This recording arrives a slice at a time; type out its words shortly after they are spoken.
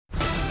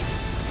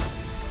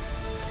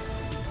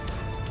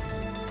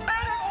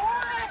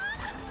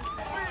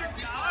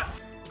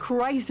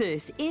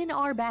crisis in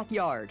our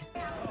backyard.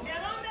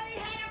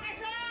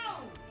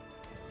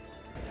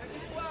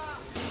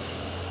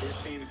 We're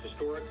seeing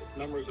historic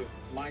numbers of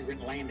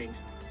migrant landings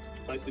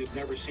like we've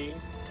never seen.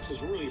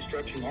 This is really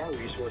stretching our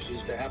resources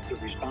to have to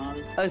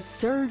respond. A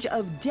surge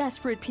of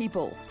desperate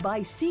people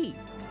by sea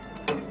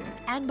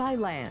and by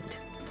land.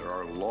 There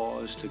are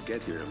laws to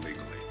get here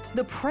illegally.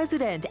 The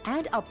president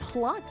and a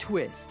plot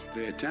twist.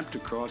 They attempt to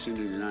cross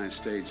into the United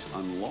States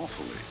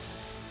unlawfully.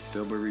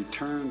 They'll be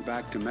returned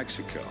back to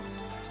Mexico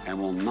and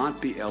will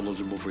not be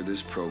eligible for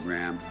this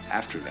program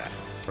after that.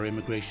 Our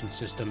immigration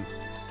system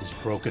is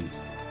broken,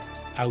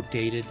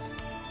 outdated,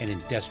 and in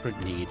desperate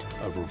need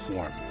of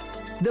reform.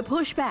 The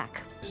pushback.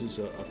 This is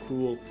a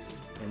cruel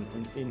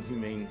and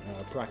inhumane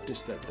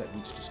practice that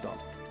needs to stop.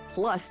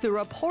 Plus the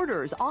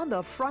reporters on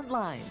the front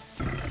lines.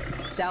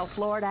 South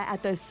Florida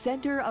at the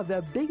center of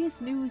the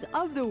biggest news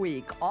of the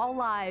week, all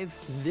live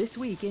this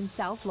week in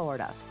South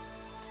Florida.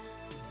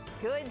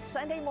 Good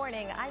Sunday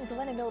morning. I'm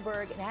Glenna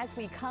Milberg, and as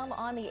we come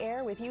on the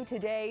air with you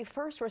today,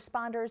 first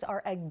responders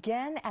are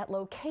again at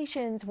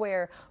locations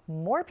where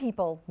more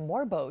people,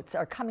 more boats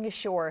are coming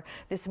ashore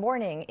this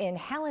morning in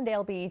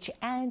Hallandale Beach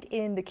and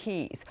in the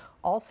Keys.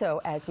 Also,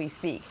 as we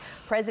speak,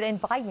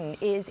 President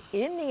Biden is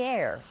in the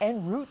air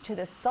en route to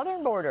the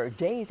southern border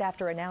days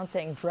after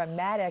announcing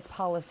dramatic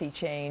policy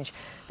change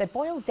that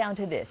boils down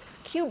to this: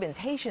 Cubans,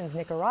 Haitians,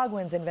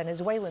 Nicaraguans, and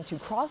Venezuelans who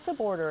cross the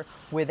border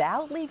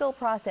without legal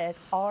process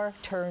are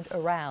turned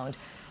around.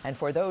 And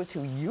for those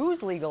who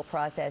use legal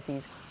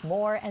processes,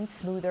 more and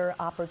smoother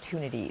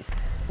opportunities.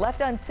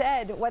 Left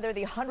unsaid whether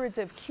the hundreds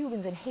of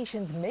Cubans and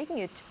Haitians making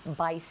it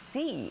by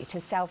sea to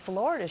South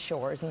Florida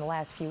shores in the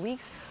last few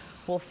weeks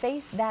will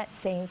face that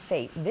same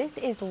fate. This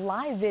is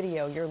live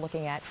video you're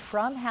looking at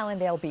from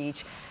Hallandale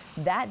Beach.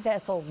 That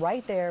vessel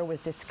right there was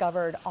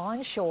discovered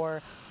on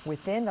shore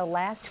within the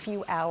last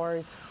few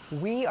hours.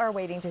 We are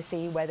waiting to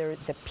see whether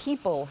the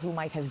people who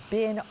might have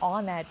been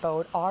on that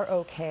boat are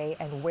okay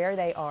and where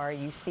they are.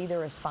 You see the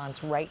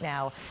response right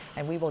now,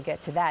 and we will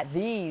get to that.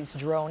 These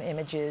drone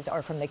images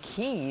are from the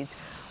Keys,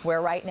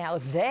 where right now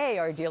they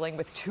are dealing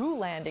with 2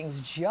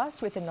 landings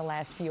just within the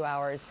last few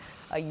hours.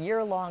 A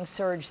year-long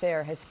surge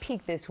there has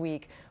peaked this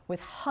week, with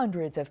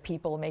hundreds of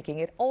people making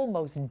it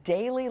almost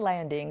daily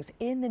landings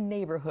in the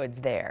neighborhoods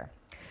there.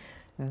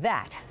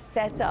 That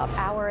sets up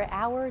our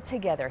hour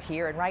together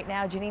here. And right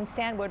now, Janine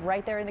Stanwood,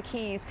 right there in the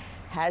Keys,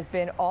 has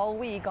been all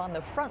week on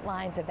the front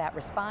lines of that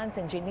response.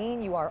 And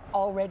Janine, you are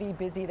already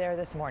busy there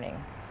this morning.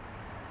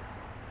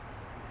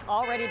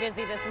 Already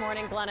busy this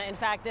morning, Glenna. In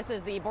fact, this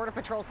is the Border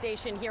Patrol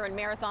station here in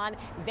Marathon.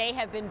 They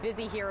have been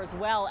busy here as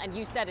well. And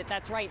you said it,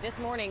 that's right. This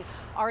morning,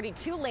 already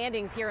 2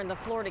 landings here in the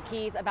Florida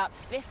Keys, about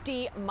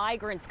 50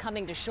 migrants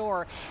coming to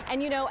shore.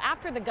 And you know,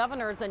 after the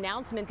governor's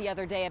announcement the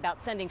other day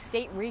about sending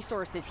state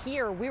resources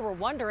here, we were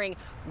wondering,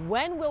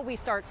 when will we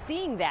start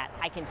seeing that?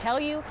 I can tell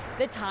you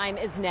the time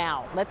is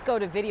now. Let's go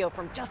to video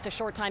from just a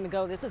short time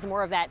ago. This is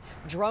more of that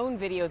drone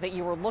video that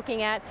you were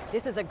looking at.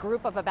 This is a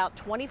group of about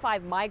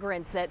 25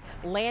 migrants that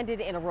landed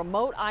in a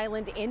remote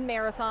island in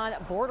Marathon.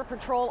 Border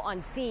Patrol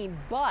on scene,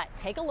 but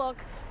take a look.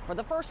 For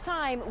the first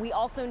time, we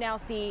also now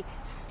see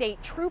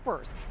state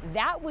troopers.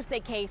 That was the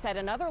case at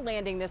another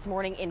landing this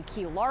morning in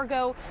Key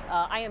Largo.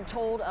 I am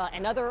told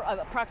another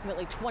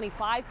approximately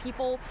 25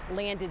 people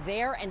landed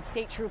there, and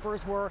state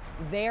troopers were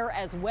there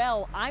as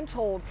well. I'm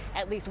told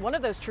at least one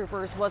of those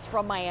troopers was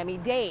from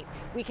Miami-Dade.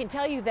 We can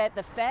tell you that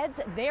the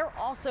feds, they're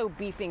also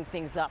beefing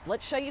things up.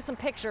 Let's show you some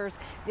pictures.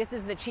 This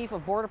is the chief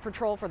of Border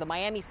Patrol for the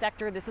Miami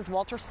sector. This is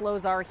Walter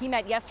Slozar. He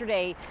met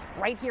yesterday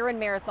right here in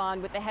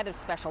Marathon with the head of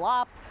Special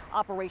Ops,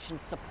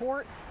 Operations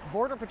Support.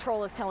 Border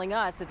Patrol is telling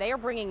us that they are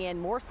bringing in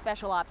more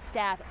special ops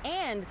staff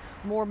and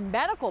more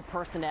medical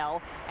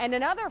personnel. And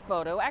another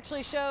photo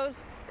actually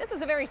shows this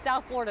is a very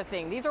South Florida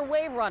thing. These are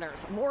wave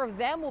runners. More of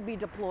them will be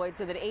deployed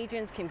so that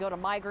agents can go to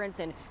migrants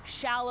in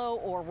shallow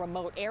or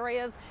remote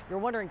areas. You're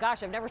wondering,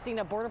 gosh, I've never seen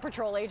a Border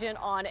Patrol agent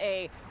on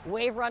a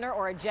wave runner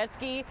or a jet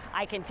ski.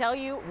 I can tell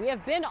you, we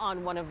have been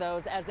on one of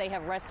those as they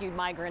have rescued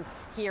migrants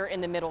here in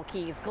the Middle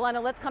Keys.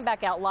 Glenna, let's come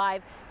back out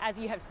live. As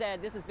you have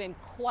said, this has been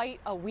quite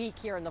a week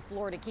here in the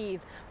Florida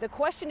Keys. The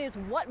question is,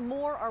 what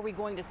more are we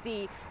going to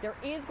see? There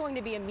is going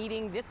to be a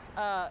meeting this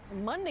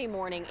Monday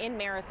morning in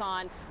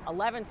Marathon,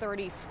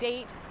 11:30.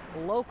 State,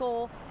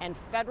 local, and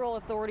federal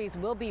authorities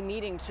will be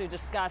meeting to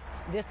discuss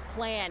this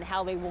plan,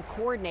 how they will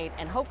coordinate,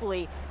 and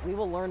hopefully we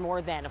will learn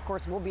more then. Of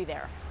course, we'll be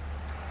there.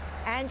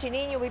 And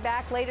Janine, you'll be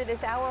back later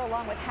this hour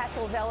along with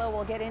Hatzel Vela.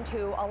 We'll get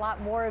into a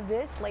lot more of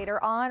this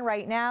later on.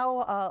 Right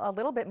now, a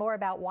little bit more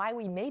about why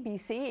we may be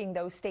seeing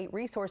those state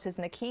resources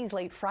in the Keys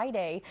late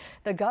Friday.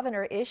 The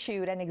governor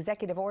issued an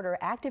executive order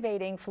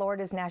activating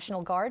Florida's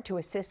National Guard to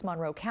assist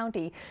Monroe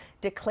County,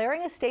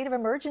 declaring a state of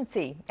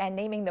emergency and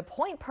naming the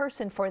point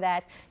person for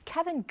that,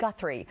 Kevin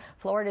Guthrie,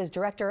 Florida's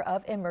Director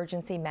of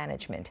Emergency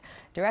Management.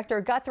 Director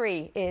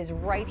Guthrie is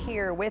right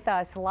here with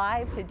us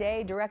live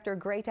today. Director,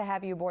 great to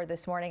have you aboard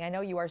this morning. I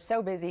know you are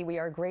so busy. We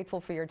are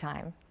grateful for your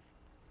time.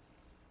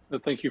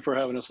 Thank you for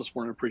having us this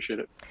morning. Appreciate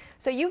it.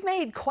 So you've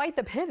made quite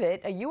the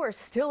pivot. You are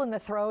still in the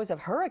throes of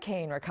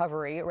hurricane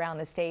recovery around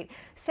the state.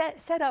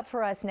 Set up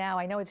for us now.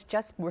 I know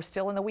we're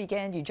still in the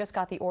weekend. You just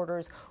got the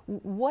orders.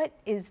 What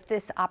is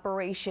this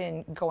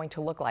operation going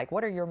to look like?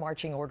 What are your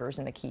marching orders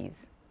in the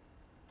Keys?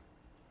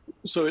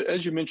 So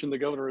as you mentioned, the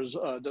governor has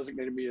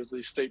designated me as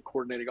the state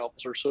coordinating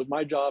officer. So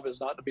my job is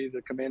not to be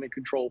the command and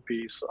control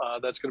piece.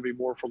 That's going to be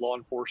more for law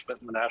enforcement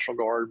and the National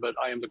Guard, but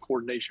I am the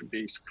coordination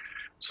piece.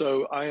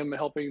 So I am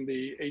helping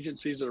the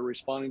agencies that are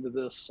responding to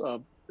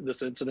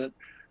this incident.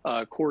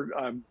 I'm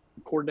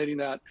coordinating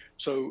that.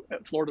 So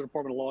at Florida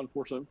Department of Law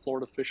Enforcement,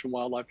 Florida Fish and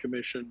Wildlife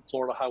Commission,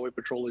 Florida Highway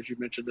Patrol, as you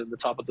mentioned in the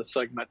top of the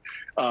segment,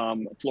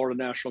 Florida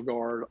National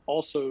Guard,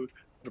 also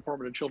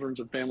Department of Children's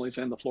and Families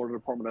and the Florida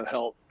Department of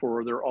Health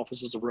for their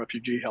offices of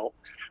refugee health.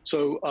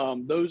 So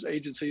those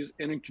agencies,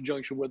 in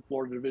conjunction with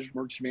Florida Division of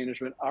Emergency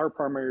Management, our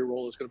primary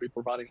role is going to be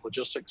providing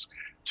logistics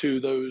to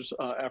those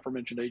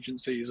aforementioned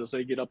agencies as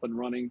they get up and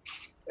running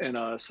and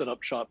set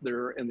up shop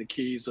there in the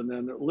Keys, and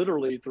then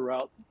literally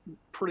throughout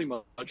pretty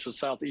much the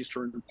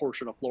southeastern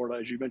portion of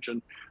Florida, as you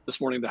mentioned this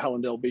morning, the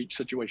Hallandale Beach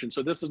situation.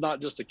 So this is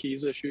not just a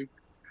Keys issue.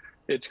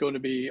 It's going to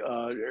be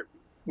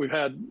we've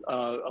had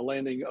a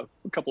landing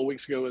a couple of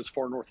weeks ago as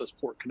far north as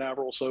Port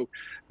Canaveral. So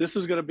this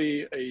is going to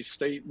be a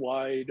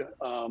statewide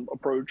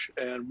approach,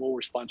 and we'll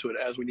respond to it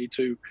as we need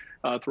to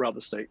throughout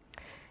the state.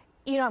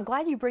 You know, I'm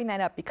glad you bring that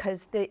up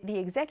because the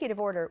executive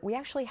order, we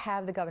actually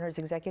have the governor's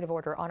executive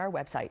order on our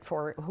website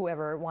for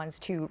whoever wants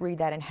to read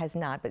that and has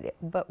not.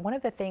 But one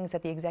of the things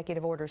that the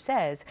executive order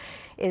says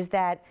is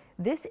that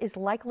this is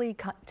likely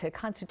to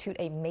constitute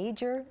a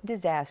major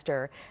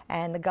disaster,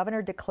 and the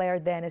governor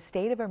declared then a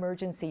state of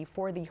emergency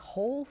for the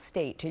whole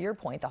state, to your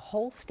point, the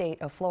whole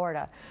state of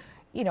Florida.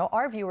 You know,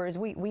 our viewers,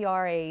 we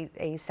are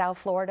a South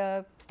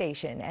Florida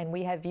station, and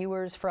we have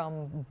viewers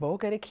from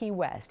Boca to Key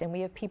West, and we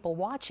have people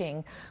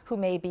watching who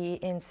may be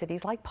in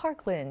cities like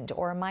Parkland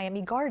or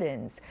Miami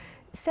Gardens.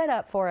 Set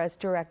up for us,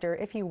 Director,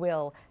 if you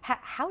will,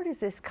 how does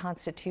this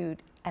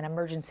constitute an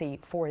emergency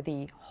for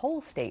the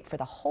whole state, for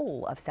the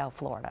whole of South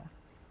Florida?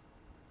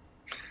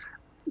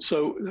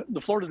 So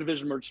the Florida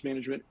Division of Emergency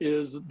Management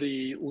is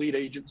the lead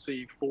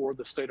agency for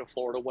the state of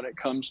Florida when it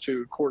comes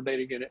to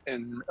coordinating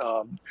and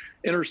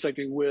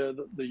intersecting with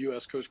the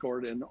U.S. Coast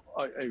Guard. And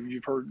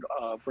you've heard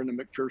Brendan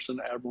McPherson,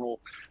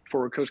 Admiral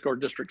for Coast Guard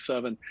District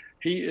 7.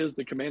 He is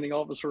the commanding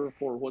officer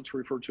for what's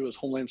referred to as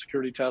Homeland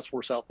Security Task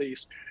Force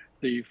Southeast.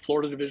 The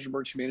Florida Division of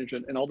Emergency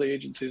Management and all the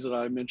agencies that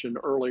I mentioned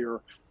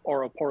earlier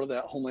are a part of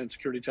that Homeland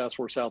Security Task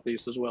Force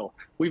Southeast as well.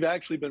 We've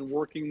actually been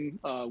working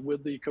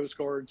with the Coast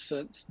Guard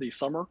since the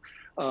summer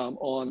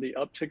on the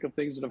uptick of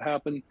things that have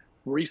happened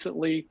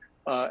recently.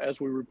 As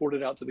we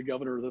reported out to the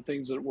governor, the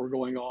things that were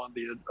going on,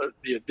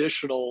 the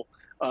additional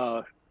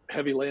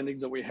heavy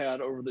landings that we had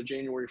over the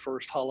January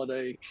 1st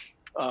holiday,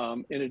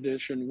 in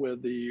addition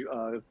with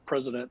the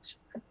president's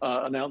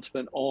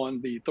announcement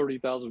on the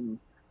 30,000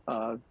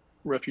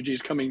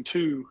 refugees coming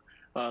to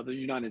the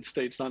United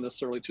States, not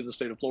necessarily to the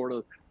state of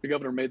Florida. The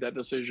governor made that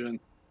decision.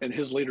 In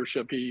his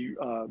leadership, he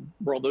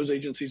brought those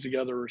agencies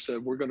together,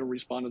 said, we're going to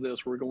respond to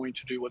this. We're going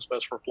to do what's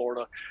best for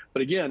Florida.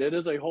 But again, it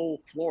is a whole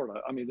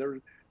Florida. I mean,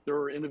 there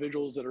are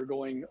individuals that are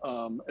going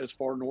as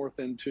far north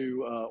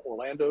into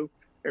Orlando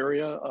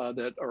area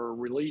that are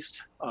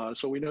released.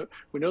 So we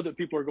know that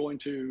people are going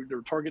to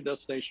their target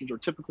destinations are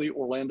typically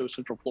Orlando,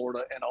 Central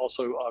Florida, and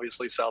also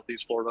obviously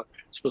Southeast Florida,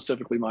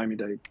 specifically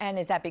Miami-Dade. And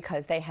is that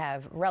because they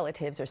have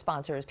relatives or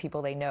sponsors,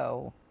 people they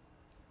know?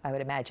 I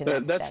would imagine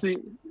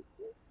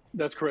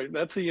that's correct.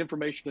 That's the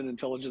information and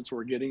intelligence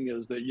we're getting,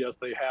 is that yes,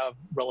 they have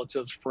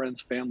relatives, friends,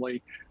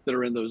 family that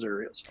are in those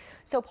areas.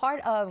 So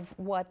part of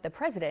what the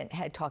president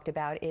had talked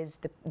about is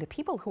the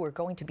people who are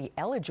going to be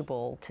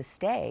eligible to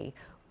stay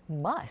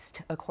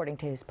must, according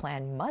to his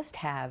plan, must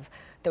have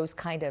those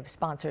kind of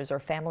sponsors or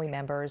family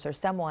members or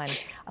someone.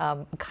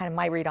 Kind of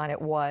my read on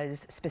it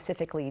was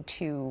specifically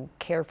to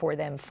care for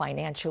them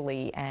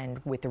financially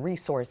and with the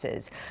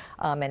resources.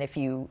 And if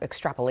you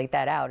extrapolate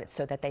that out, it's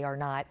so that they are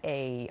not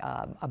a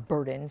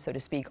burden, so to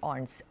speak,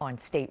 on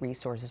state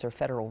resources or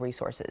federal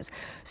resources.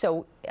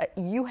 So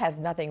you have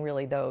nothing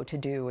really, though, to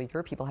do,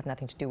 your people have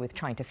nothing to do with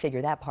trying to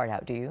figure that part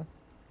out, do you?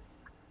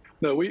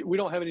 No, we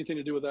don't have anything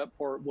to do with that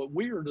part. What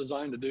we are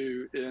designed to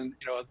do, and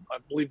I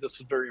believe this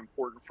is very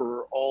important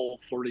for all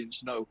Floridians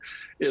to know,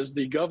 is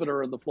the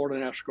governor and the Florida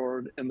National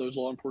Guard and those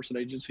law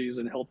enforcement agencies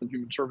and health and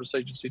human service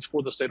agencies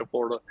for the state of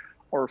Florida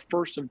are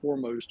first and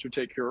foremost to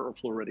take care of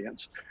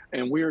Floridians.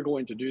 And we are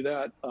going to do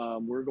that.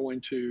 We're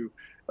going to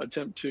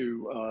attempt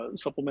to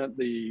supplement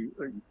the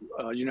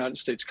United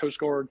States Coast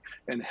Guard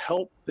and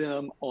help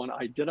them on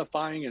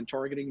identifying and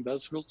targeting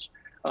vessels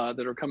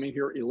that are coming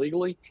here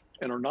illegally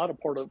and are not a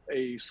part of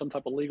some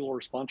type of legal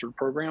or sponsored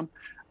program.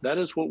 That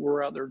is what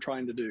we're out there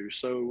trying to do.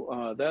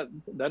 So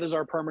that is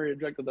our primary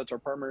objective. That's our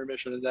primary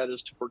mission, and that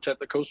is to protect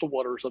the coastal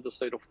waters of the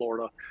state of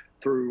Florida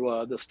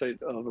through the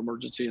state of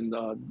emergency and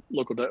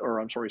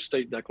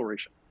state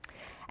declaration.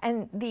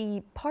 And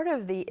the part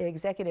of the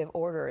executive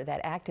order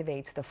that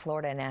activates the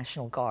Florida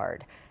National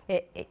Guard,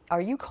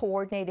 are you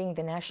coordinating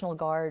the National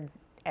Guard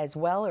as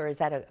well, or is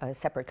that a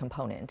separate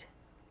component?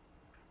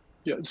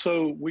 Yeah,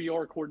 so we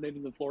are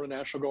coordinating the Florida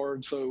National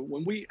Guard. So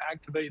when we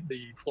activate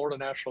the Florida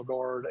National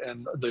Guard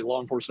and the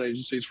law enforcement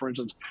agencies, for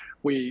instance,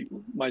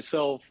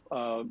 myself,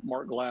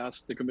 Mark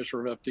Glass, the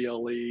commissioner of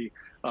FDLE,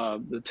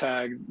 the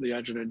TAG, the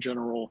adjutant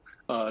general,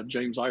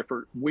 James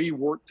Eifert, we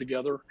work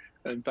together.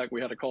 In fact, we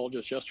had a call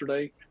just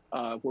yesterday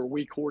where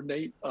we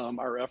coordinate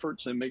our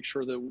efforts and make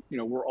sure that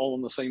we're all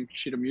on the same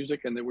sheet of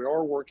music and that we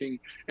are working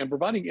and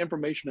providing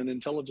information and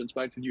intelligence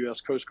back to the U.S.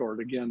 Coast Guard.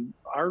 Again,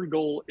 our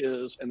goal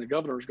is, and the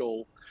governor's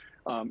goal,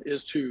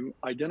 is to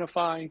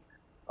identify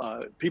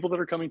people that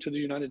are coming to the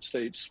United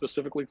States,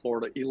 specifically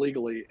Florida,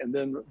 illegally, and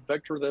then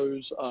vector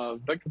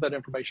that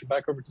information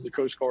back over to the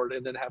Coast Guard,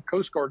 and then have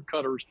Coast Guard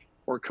cutters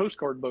or Coast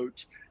Guard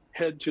boats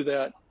head to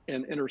that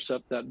and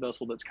intercept that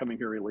vessel that's coming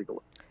here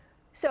illegally.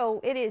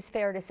 So it is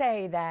fair to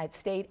say that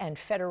state and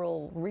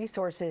federal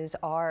resources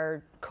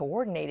are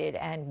coordinated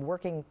and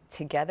working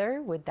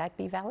together. Would that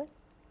be valid?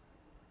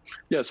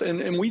 Yes,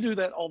 and we do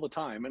that all the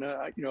time. And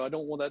I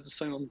don't want that to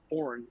sound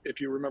foreign. If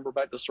you remember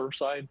back to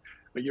Surfside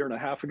a year and a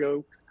half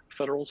ago,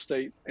 federal,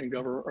 state, and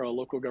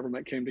local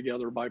government came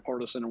together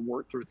bipartisan and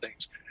worked through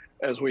things.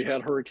 As we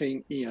had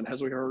Hurricane Ian,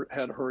 as we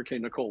had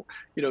Hurricane Nicole,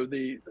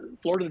 the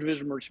Florida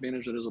Division of Emergency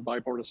Management is a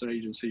bipartisan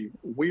agency.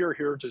 We are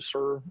here to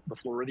serve the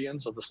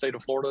Floridians of the state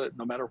of Florida,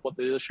 no matter what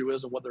the issue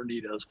is and what their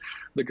need is.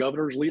 The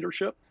governor's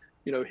leadership,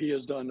 he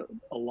has done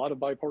a lot of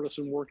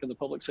bipartisan work in the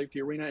public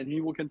safety arena, and he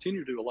will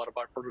continue to do a lot of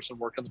bipartisan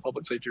work in the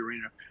public safety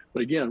arena.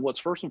 But again, what's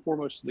first and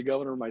foremost to the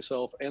governor,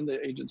 myself, and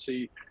the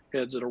agency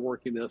heads that are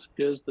working this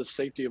is the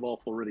safety of all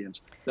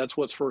Floridians. That's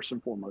what's first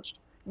and foremost.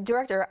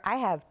 Director, I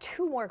have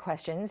two more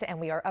questions, and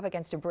we are up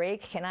against a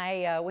break.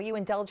 Will you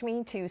indulge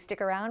me to stick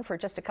around for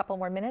just a couple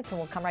more minutes, and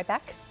we'll come right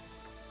back?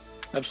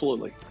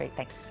 Absolutely. Great,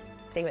 thanks.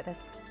 Stay with us.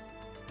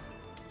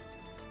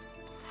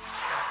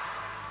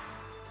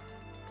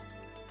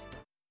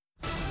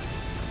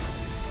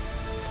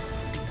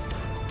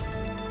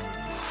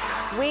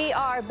 We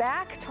are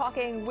back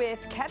talking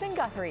with Kevin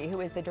Guthrie, who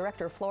is the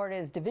director of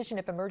Florida's Division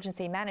of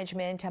Emergency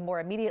Management, and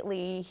more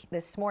immediately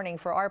this morning,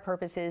 for our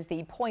purposes,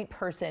 the point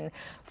person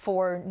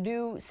for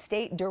new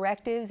state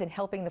directives and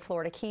helping the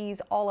Florida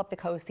Keys, all up the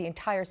coast, the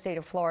entire state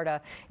of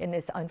Florida, in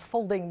this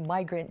unfolding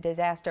migrant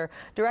disaster.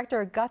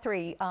 Director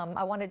Guthrie,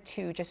 I wanted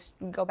to just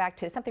go back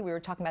to something we were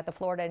talking about, the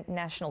Florida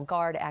National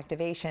Guard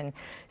activation.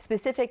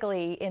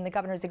 Specifically, in the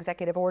governor's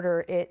executive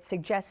order, it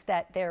suggests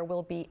that there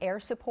will be air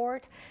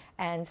support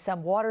and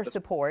some water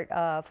support,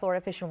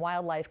 Florida Fish and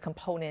Wildlife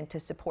component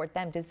to support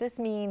them. Does this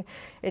mean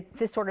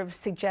this sort of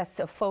suggests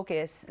a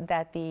focus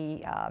that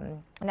the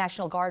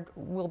National Guard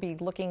will be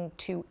looking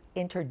to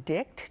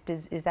interdict?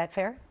 Is that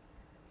fair?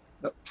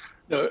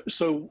 No.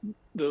 So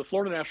the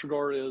Florida National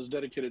Guard is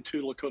dedicated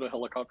to Lakota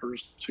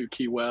helicopters to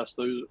Key West.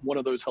 One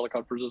of those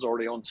helicopters is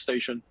already on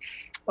station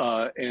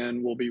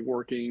and will be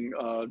working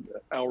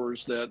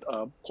hours that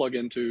plug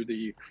into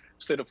the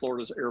state of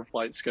Florida's air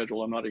flight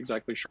schedule. I'm not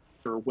exactly sure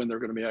when they're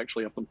going to be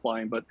actually up and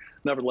flying, but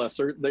nevertheless,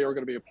 they are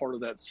going to be a part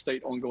of that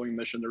state ongoing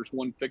mission. There's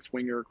one fixed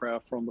wing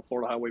aircraft from the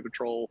Florida Highway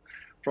Patrol,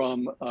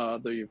 from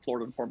the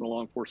Florida Department of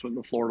Law Enforcement,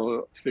 the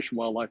Florida Fish and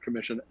Wildlife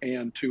Commission,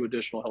 and 2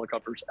 additional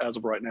helicopters as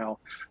of right now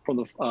from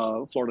the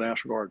Florida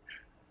National Guard.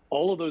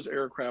 All of those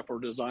aircraft are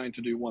designed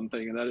to do one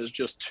thing, and that is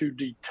just to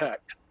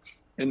detect.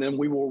 And then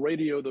we will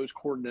radio those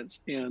coordinates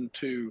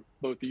into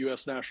both the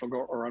U.S. National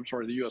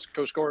Guard, the U.S.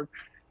 Coast Guard,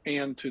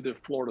 and to the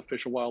Florida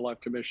Fish and Wildlife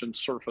Commission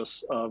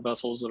surface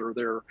vessels that are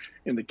there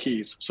in the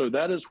Keys. So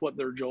that is what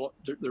their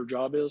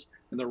job is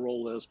and their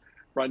role is.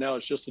 Right now,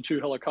 it's just the 2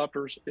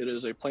 helicopters. It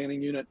is a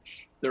planning unit.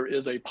 There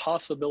is a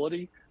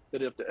possibility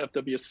that if the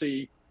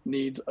FWC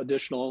needs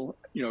additional,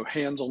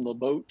 hands on the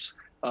boats,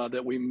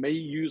 that we may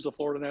use the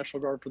Florida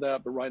National Guard for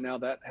that. But right now,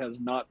 that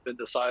has not been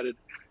decided,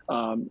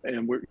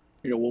 and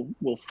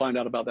we'll find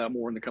out about that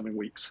more in the coming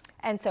weeks.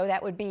 And so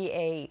that would be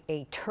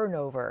a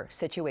turnover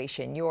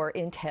situation. Your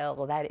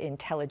intel, that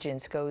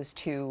intelligence goes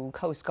to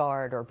Coast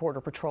Guard or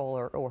Border Patrol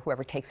or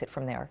whoever takes it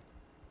from there.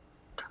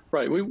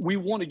 Right. We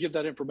want to give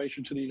that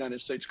information to the United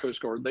States Coast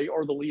Guard. They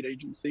are the lead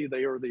agency.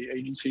 They are the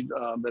agency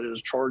that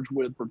is charged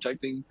with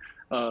protecting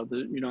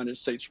the United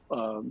States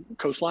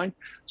coastline.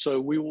 So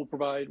we will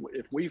provide,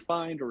 if we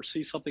find or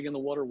see something in the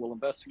water, we'll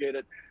investigate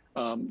it.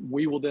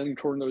 We will then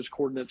turn those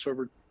coordinates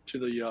over to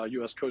the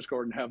U.S. Coast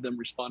Guard and have them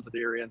respond to the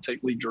area and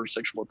take lead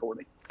jurisdictional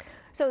authority.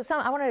 So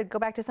I want to go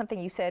back to something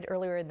you said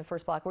earlier in the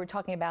first block. We were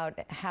talking about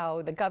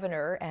how the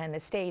governor and the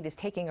state is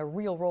taking a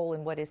real role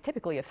in what is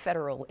typically a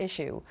federal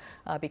issue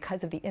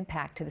because of the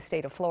impact to the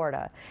state of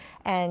Florida.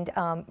 And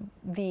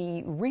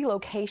the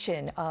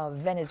relocation of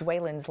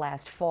Venezuelans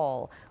last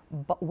fall,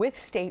 but with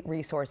state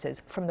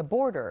resources from the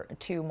border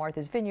to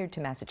Martha's Vineyard to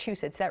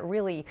Massachusetts, that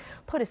really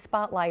put a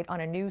spotlight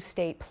on a new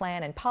state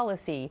plan and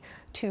policy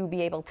to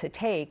be able to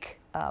take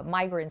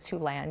migrants who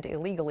land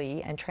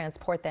illegally and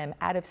transport them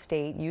out of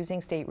state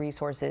using state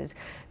resources.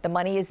 The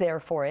money is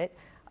there for it.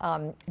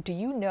 Do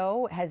you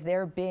know, has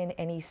there been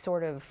any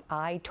sort of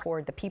eye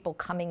toward the people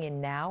coming in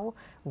now,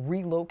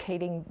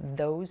 relocating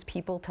those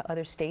people to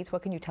other states?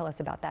 What can you tell us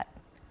about that?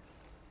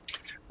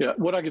 Yeah,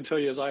 what I can tell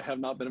you is I have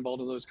not been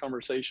involved in those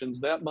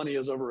conversations. That money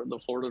is over at the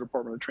Florida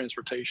Department of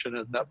Transportation,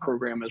 and that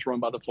program is run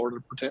by the Florida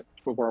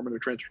Department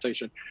of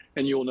Transportation.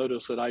 And you'll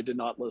notice that I did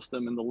not list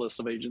them in the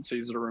list of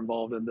agencies that are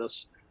involved in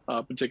this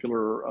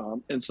particular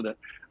incident.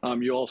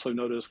 You also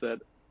notice that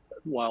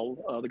while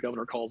the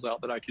governor calls out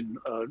that I can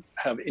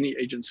have any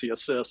agency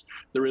assist,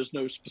 there is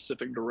no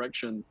specific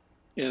direction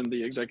in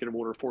the executive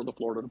order for the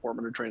Florida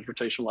Department of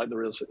Transportation like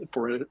there is,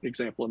 for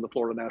example, in the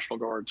Florida National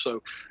Guard.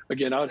 So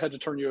again, I would have to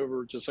turn you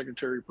over to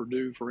Secretary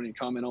Perdue for any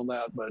comment on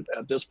that. But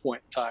at this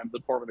point in time, the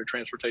Department of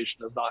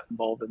Transportation is not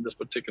involved in this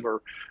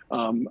particular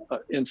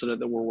incident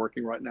that we're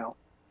working right now.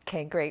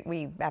 Okay, great.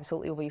 We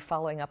absolutely will be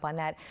following up on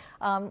that.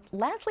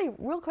 Lastly,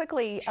 real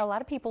quickly, a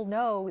lot of people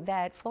know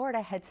that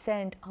Florida had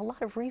sent a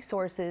lot of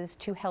resources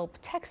to help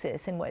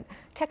Texas and what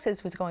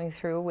Texas was going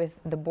through with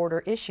the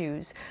border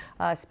issues.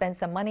 Spent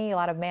some money, a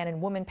lot of man and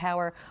woman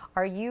power.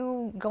 Are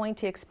you going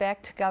to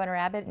expect Governor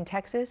Abbott in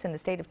Texas and the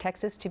state of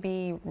Texas to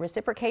be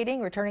reciprocating,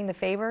 returning the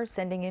favor,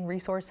 sending in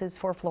resources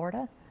for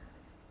Florida?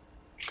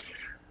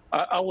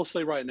 I will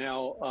say right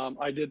now,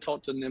 I did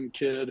talk to Nim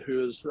Kidd,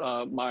 who is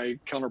my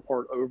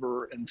counterpart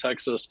over in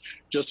Texas,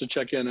 just to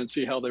check in and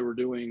see how they were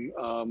doing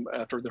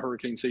after the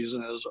hurricane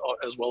season,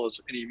 as well as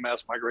any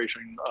mass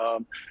migration,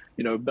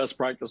 best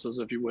practices,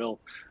 if you will.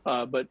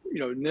 But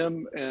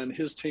Nim and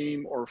his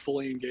team are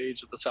fully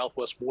engaged at the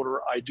southwest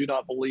border. I do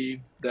not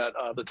believe that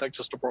the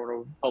Texas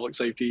Department of Public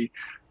Safety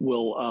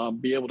will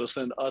be able to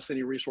send us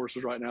any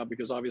resources right now,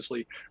 because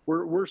obviously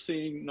we're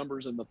seeing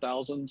numbers in the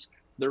thousands.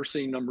 They're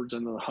seeing numbers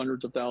in the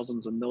hundreds of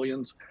thousands and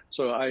millions.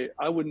 So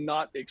I would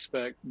not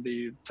expect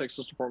the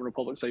Texas Department of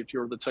Public Safety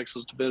or the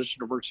Texas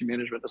Division of Emergency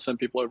Management to send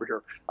people over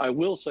here. I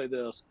will say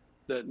this,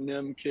 that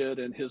Nim Kidd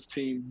and his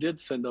team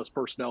did send us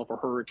personnel for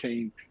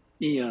Hurricane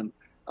Ian.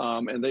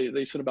 And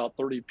they sent about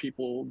 30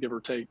 people, give or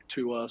take,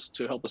 to us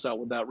to help us out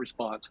with that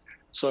response.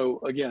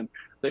 So again,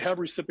 they have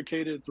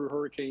reciprocated through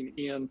Hurricane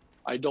Ian.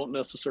 I don't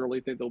necessarily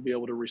think they'll be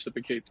able to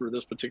reciprocate through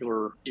this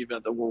particular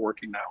event that we're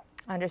working now.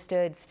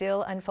 Understood.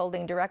 Still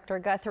unfolding. Director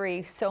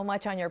Guthrie, so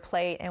much on your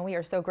plate, and we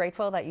are so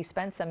grateful that you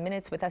spent some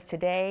minutes with us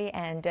today.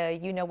 And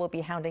we'll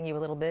be hounding you a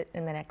little bit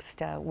in the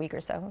next week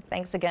or so.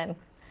 Thanks again.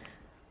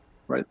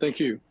 Right. Thank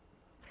you.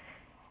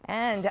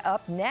 And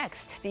up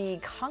next, the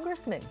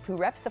congressman who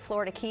reps the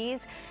Florida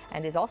Keys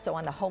and is also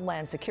on the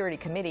Homeland Security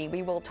Committee.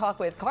 We will talk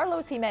with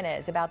Carlos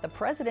Jimenez about the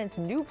president's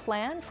new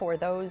plan for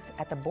those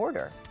at the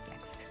border.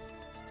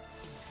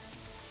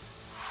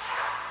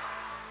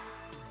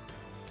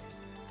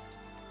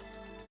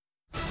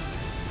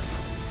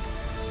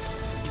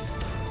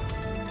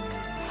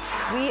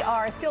 We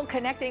are still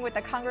connecting with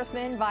the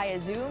congressman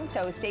via Zoom,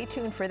 so stay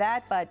tuned for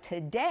that. But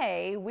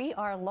today we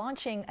are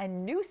launching a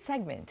new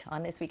segment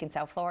on This Week in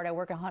South Florida.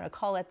 We're going to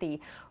call it the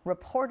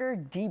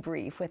Reporter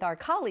Debrief with our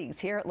colleagues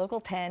here at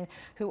Local 10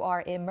 who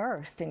are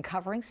immersed in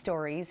covering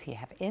stories. You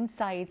have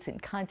insights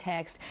and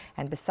context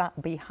and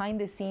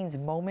behind the scenes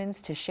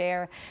moments to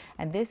share.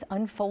 And this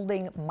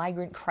unfolding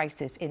migrant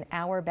crisis in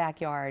our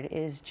backyard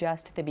is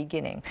just the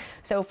beginning.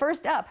 So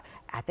first up,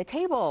 at the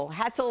table,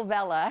 Hatzel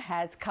Vela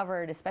has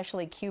covered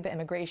especially Cuba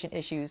immigration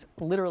issues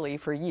literally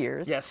for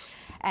years. Yes.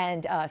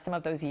 And some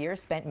of those years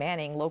spent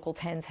manning Local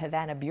 10's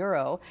Havana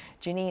Bureau.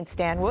 Janine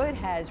Stanwood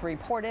has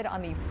reported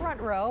on the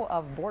front row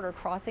of border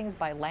crossings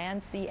by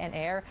land, sea, and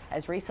air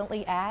as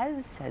recently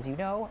as you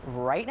know,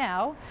 right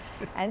now.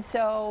 And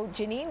so,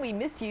 Janine, we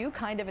miss you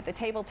kind of at the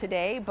table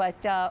today,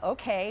 but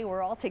okay,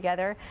 we're all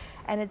together.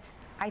 And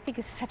I think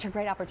it's such a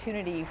great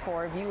opportunity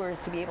for viewers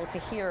to be able to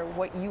hear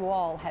what you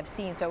all have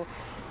seen. So,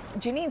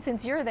 Janine,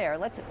 since you're there,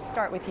 let's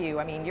start with you.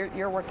 I mean,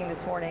 you're working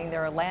this morning.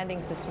 There are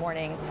landings this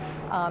morning.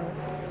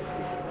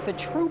 The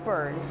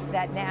troopers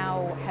that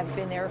now have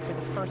been there for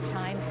the first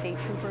time, state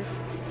troopers,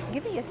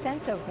 give me a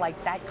sense of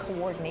like that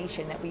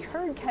coordination that we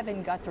heard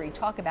Kevin Guthrie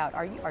talk about.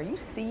 Are you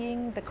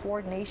seeing the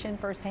coordination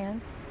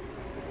firsthand?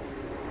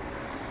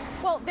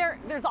 Well,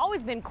 there's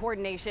always been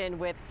coordination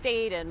with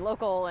state and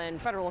local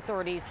and federal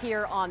authorities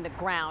here on the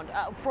ground.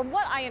 From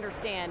what I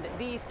understand,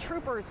 these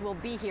troopers will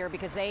be here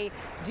because they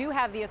do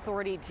have the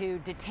authority to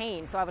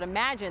detain. So I would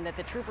imagine that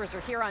the troopers are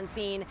here on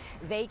scene.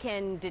 They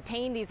can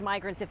detain these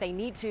migrants if they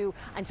need to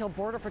until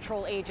Border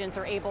Patrol agents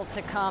are able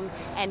to come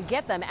and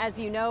get them. As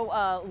you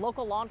know,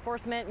 local law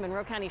enforcement,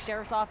 Monroe County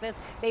Sheriff's Office,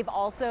 they've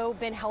also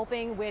been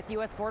helping with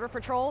U.S. Border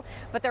Patrol,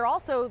 but they're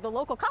also the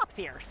local cops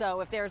here.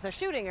 So if there's a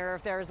shooting or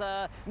if there's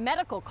a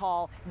medical call,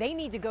 they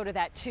need to go to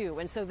that too.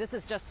 And so this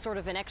is just sort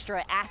of an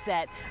extra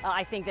asset,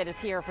 I think, that is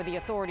here for the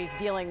authorities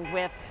dealing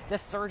with the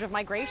surge of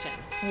migration.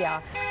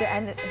 Yeah,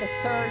 and the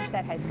surge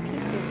that has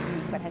peaked this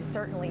week, but has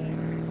certainly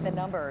the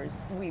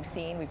numbers we've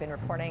seen. We've been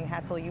reporting,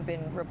 Hatzel, you've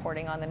been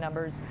reporting on the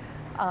numbers.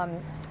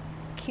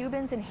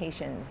 Cubans and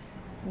Haitians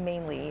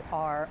mainly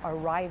are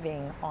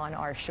arriving on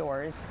our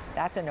shores.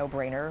 That's a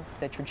no-brainer,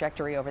 the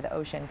trajectory over the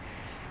ocean.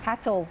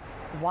 Hatzel,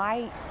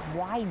 why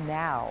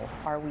now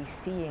are we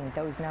seeing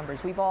those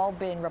numbers? We've all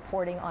been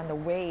reporting on the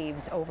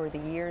waves over the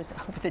years,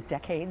 over the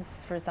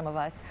decades for some of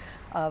us,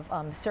 of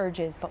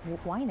surges, but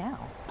why now?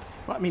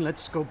 Well, I mean,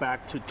 let's go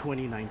back to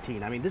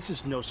 2019. I mean, this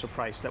is no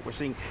surprise that we're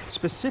seeing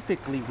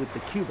specifically with the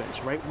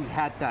Cubans, right? We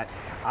had that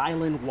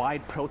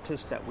island-wide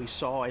protest that we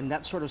saw, and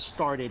that sort of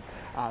started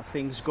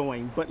things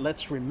going. But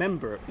let's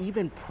remember,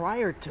 even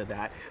prior to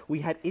that,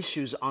 we had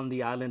issues on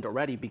the island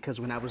already,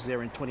 because when I was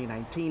there in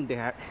 2019, they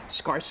had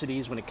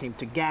scarcities when it came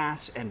to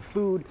gas and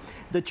food.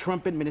 The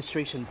Trump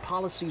administration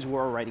policies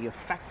were already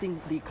affecting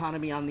the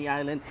economy on the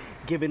island,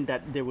 given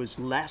that there was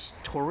less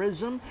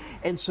tourism.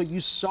 And so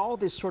you saw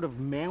this sort of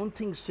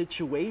mounting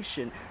situation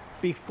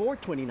before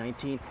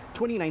 2019.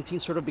 2019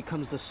 sort of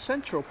becomes the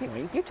central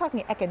point. You're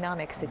talking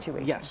economic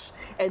situation. Yes.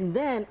 And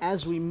then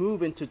as we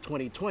move into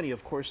 2020,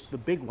 of course, the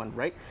big one,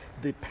 right?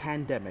 The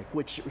pandemic,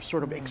 which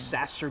sort of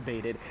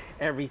exacerbated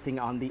everything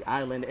on the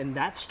island. And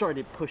that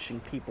started pushing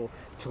people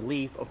to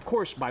leave, of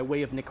course, by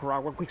way of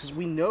Nicaragua, because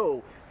we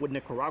know what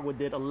Nicaragua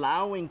did,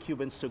 allowing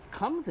Cubans to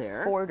come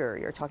there. Border,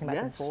 you're talking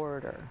about the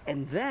border.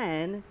 And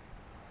then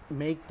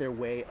make their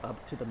way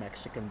up to the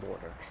Mexican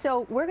border.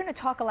 So we're going to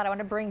talk a lot. I want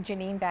to bring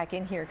Janine back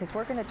in here because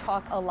we're going to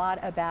talk a lot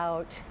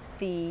about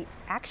the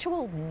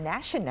actual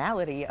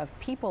nationality of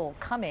people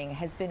coming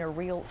has been a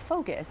real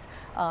focus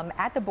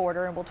at the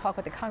border, and we'll talk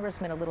with the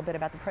congressman a little bit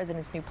about the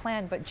president's new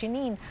plan. But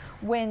Janine,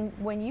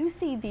 when you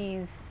see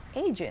these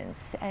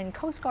agents and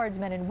Coast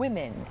Guardsmen and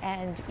women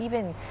and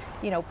even,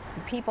 you know,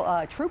 people,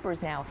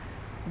 troopers now,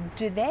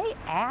 do they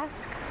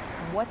ask,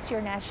 what's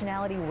your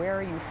nationality, where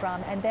are you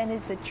from? And then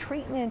is the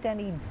treatment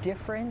any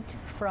different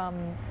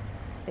from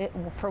it,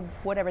 for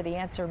whatever the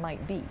answer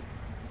might be?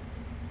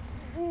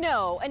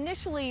 No.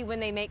 Initially, when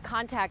they make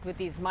contact with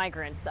these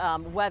migrants,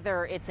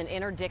 whether it's an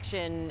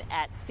interdiction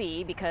at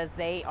sea, because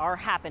they are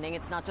happening,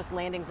 it's not just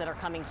landings that are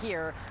coming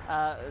here.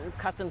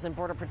 Customs and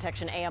Border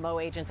Protection AMO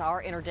agents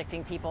are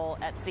interdicting people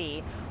at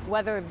sea.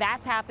 Whether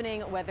that's happening,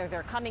 whether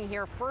they're coming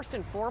here, first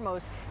and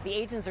foremost, the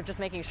agents are just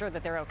making sure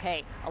that they're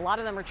okay. A lot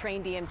of them are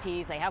trained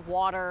EMTs. They have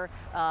water.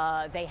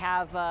 They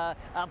have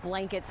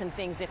blankets and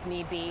things if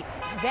need be.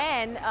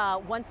 Then,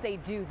 once they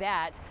do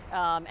that,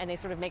 and they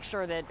sort of make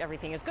sure that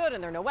everything is good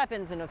and there are no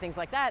weapons and no things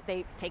like that,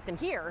 they take them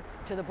here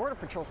to the Border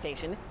Patrol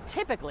station,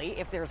 typically,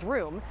 if there's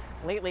room.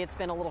 Lately, it's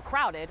been a little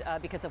crowded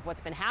because of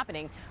what's been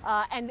happening.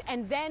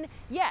 And then,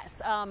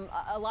 yes,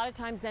 a lot of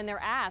times then they're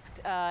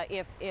asked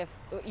if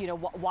you know,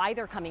 why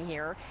they're coming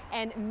here.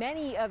 And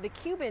many of the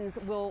Cubans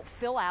will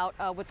fill out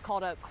what's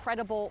called a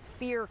credible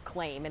fear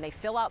claim. And they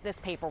fill out this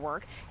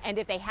paperwork. And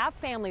if they have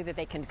family that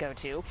they can go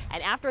to,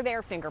 and after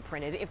they're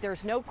fingerprinted, if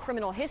there's no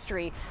criminal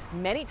history,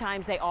 many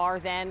times they are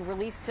then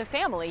released to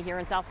family here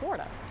in South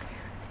Florida.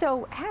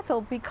 So,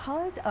 Hatzel,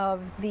 because of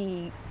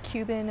the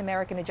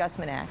Cuban-American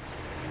Adjustment Act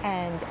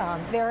and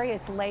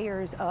various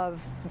layers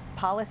of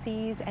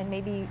policies and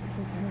maybe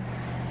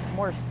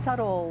more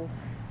subtle,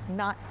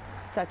 not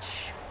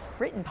such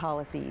written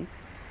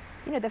policies,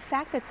 you know, the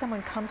fact that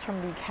someone comes from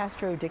the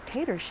Castro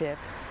dictatorship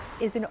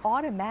is an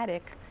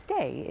automatic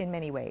stay in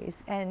many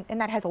ways, and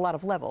that has a lot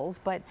of levels,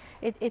 but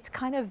it's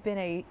kind of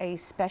been a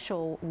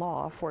special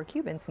law for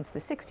Cubans since the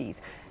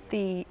 60s.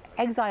 The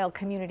exile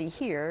community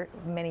here,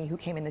 many who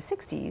came in the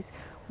 60s,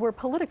 were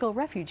political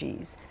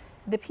refugees.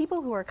 The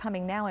people who are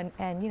coming now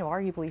and you know,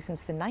 arguably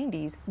since the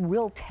 90s,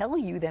 will tell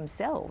you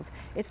themselves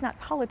it's not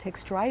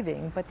politics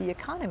driving, but the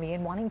economy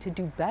and wanting to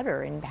do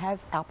better and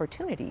have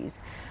opportunities.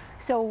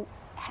 So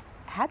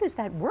how does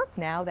that work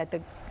now that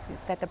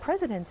the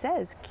president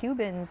says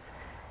Cubans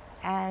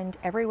and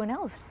everyone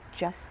else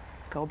just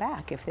go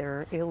back if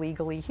they're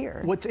illegally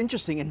here? What's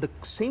interesting, and the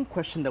same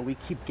question that we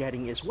keep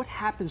getting, is what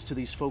happens to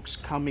these folks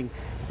coming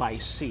by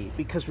sea?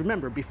 Because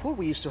remember, before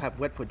we used to have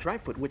wet foot, dry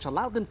foot, which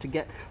allowed them to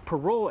get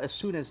parole as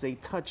soon as they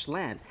touch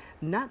land.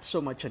 Not so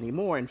much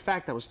anymore. In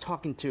fact, I was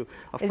talking to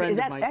a friend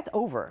of mine. That's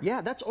over?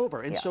 Yeah, that's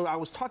over. And so I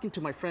was talking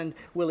to my friend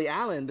Willie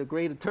Allen, the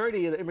great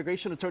attorney, the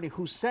immigration attorney,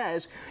 who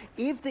says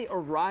if they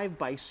arrive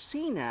by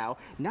sea now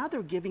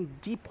they're giving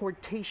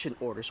deportation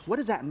orders. What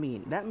does that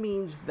mean? That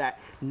means that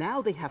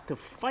now they have to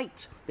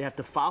fight. They have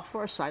to file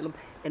for asylum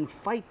and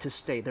fight to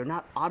stay. They're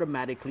not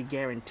automatically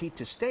guaranteed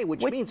to stay,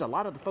 which means a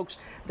lot of the folks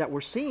that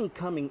we're seeing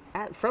coming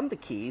from the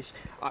Keys,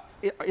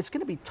 it's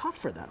going to be tough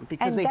for them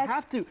because they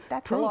have to.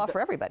 That's the law for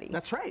everybody.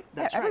 That's right.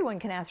 Everyone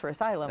can ask for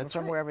asylum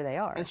from wherever they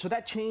are. And so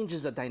that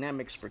changes the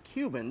dynamics for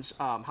Cubans.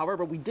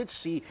 However, we did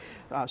see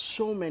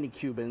so many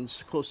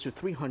Cubans, close to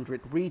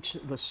 300, reach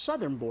the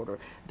southern border.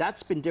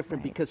 That's been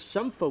different because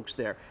some folks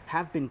there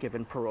have been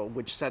given parole,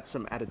 which sets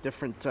them at a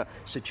different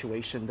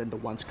situation than the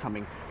ones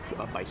coming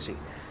by sea.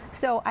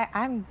 So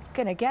I'm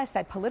going to guess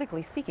that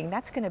politically speaking,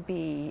 that's going to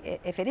be,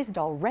 if it isn't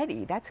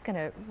already, that's going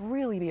to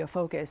really be a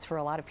focus for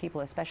a lot of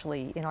people,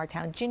 especially in our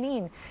town.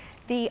 Janine,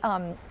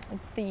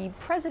 the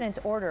president's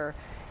order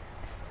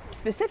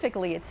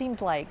specifically, it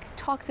seems like,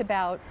 talks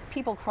about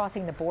people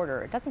crossing the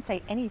border. It doesn't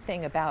say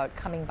anything about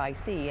coming by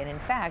sea. And in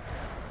fact,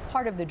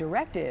 part of the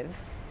directive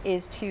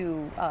is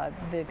to,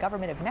 the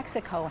government of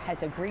Mexico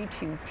has agreed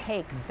to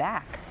take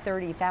back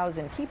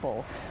 30,000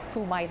 people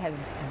who might have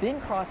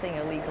been crossing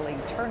illegally,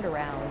 turned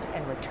around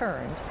and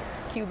returned,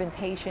 Cubans,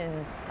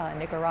 Haitians,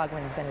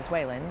 Nicaraguans,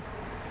 Venezuelans.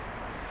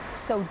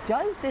 So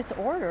does this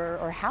order,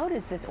 or how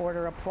does this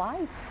order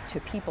apply to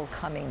people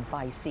coming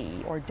by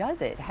sea, or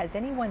does it? Has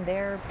anyone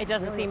there? It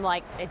doesn't really, seem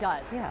like it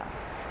does. Yeah,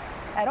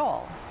 at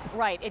all.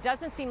 Right, it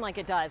doesn't seem like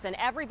it does. And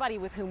everybody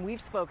with whom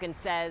we've spoken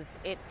says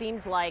it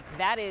seems like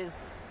that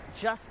is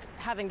just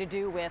having to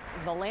do with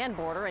the land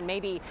border, and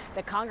maybe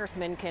the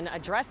congressman can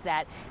address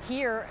that.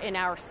 Here in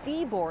our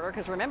sea border,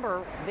 because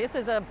remember, this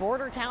is a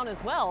border town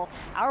as well,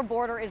 our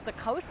border is the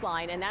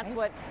coastline, and that's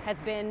what has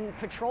been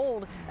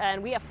patrolled,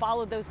 and we have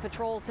followed those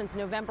patrols since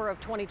November of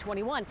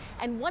 2021.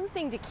 And one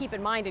thing to keep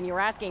in mind, and you were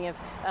asking if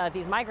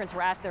these migrants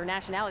were asked their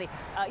nationality,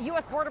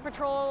 U.S. Border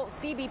Patrol,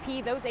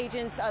 CBP, those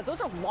agents,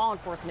 those are law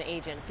enforcement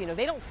agents. You know,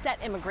 they don't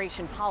set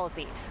immigration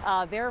policy.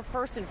 Their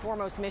first and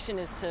foremost mission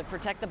is to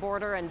protect the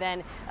border, and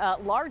then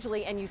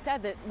largely, and you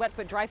said that wet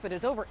foot, dry foot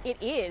is over. It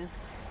is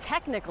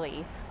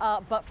technically,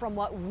 but from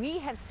what we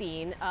have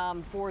seen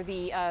for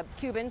the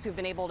Cubans who've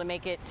been able to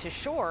make it to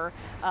shore,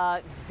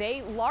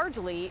 they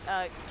largely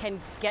can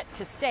get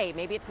to stay.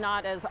 Maybe it's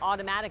not as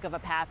automatic of a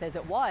path as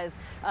it was.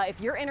 If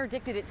you're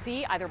interdicted at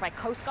sea, either by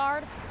Coast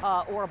Guard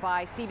or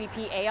by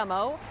CBP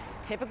AMO,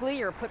 typically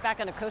you're put back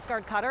on a Coast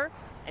Guard cutter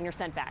and you're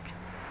sent back.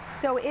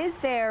 So is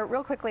there,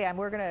 real quickly,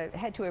 we're going to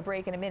head to a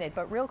break in a minute,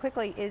 but real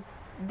quickly, is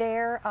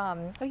there,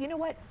 oh, you know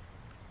what?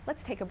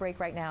 Let's take a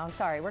break right now.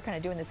 Sorry, we're kind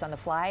of doing this on the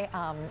fly,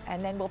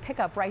 and then we'll pick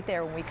up right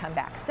there when we come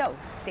back. So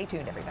stay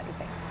tuned, everybody.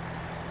 Thanks.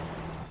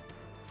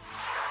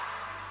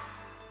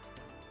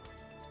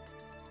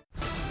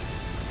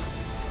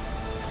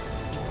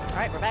 All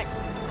right, we're back.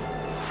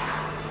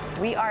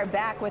 We are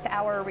back with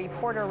our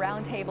reporter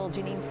roundtable,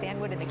 Janine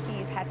Stanwood and the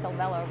Keys, Hatzel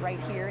Vela, right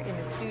here in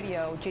the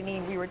studio.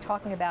 Janine, we were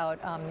talking about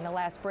in the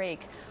last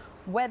break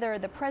whether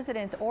the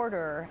president's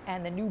order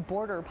and the new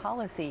border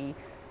policy,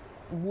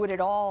 would it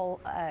all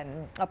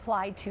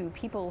apply to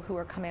people who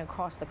are coming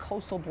across the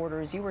coastal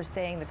borders? You were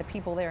saying that the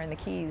people there in the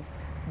Keys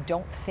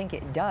don't think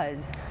it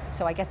does.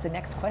 So I guess the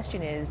next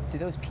question is, do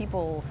those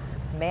people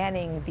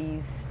manning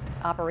these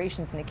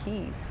operations in the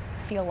Keys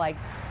feel like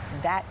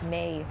that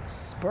may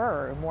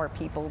spur more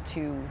people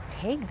to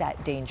take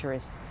that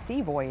dangerous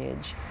sea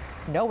voyage,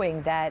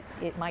 knowing that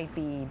it might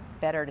be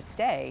better to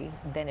stay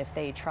than if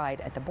they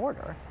tried at the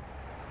border?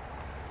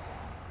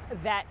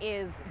 That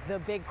is the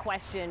big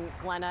question,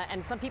 Glenna,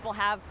 and some people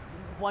have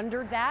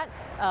wondered that.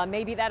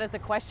 Maybe that is a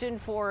question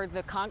for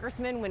the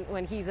congressman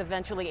when he's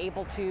eventually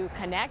able to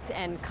connect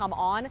and come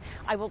on.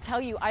 I will tell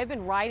you, I've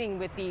been riding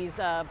with these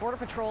Border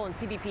Patrol and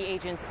CBP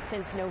agents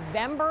since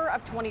November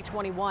of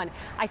 2021.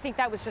 I think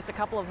that was just a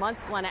couple of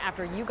months, Glenna,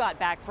 after you got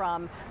back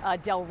from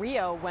Del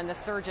Rio when the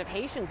surge of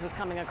Haitians was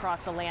coming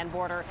across the land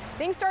border.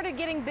 Things started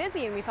getting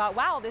busy, and we thought,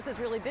 wow, this is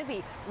really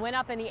busy. Went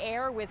up in the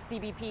air with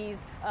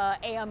CBP's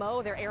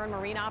AMO, their air and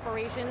marine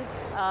operations,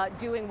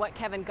 doing what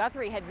Kevin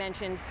Guthrie had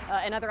mentioned,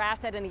 another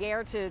asset in the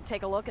air to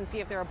take a look and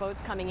see if there are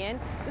boats coming in.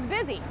 It was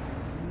busy.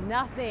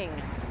 Nothing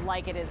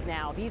like it is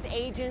now. These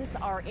agents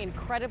are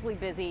incredibly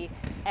busy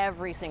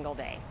every single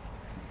day.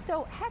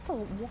 So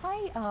Hatzel,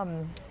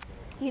 why,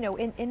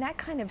 in that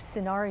kind of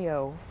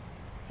scenario,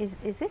 is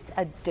this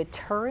a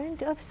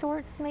deterrent of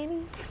sorts,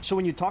 maybe? So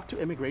when you talk to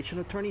immigration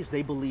attorneys,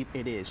 they believe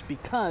it is,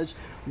 because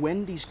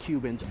when these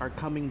Cubans are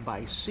coming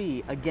by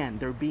sea, again,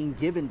 they're being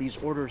given these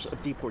orders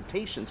of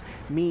deportations,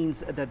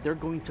 means that they're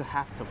going to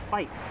have to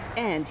fight.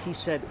 And he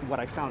said, what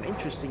I found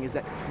interesting is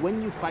that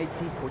when you fight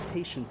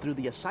deportation through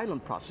the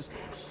asylum process,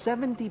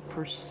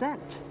 70%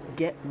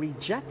 get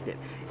rejected.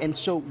 And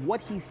so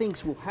what he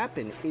thinks will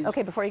happen is...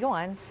 Okay, before you go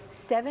on,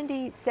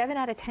 7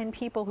 out of 10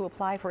 people who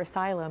apply for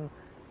asylum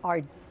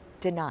are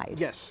denied.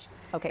 Yes.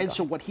 Okay. And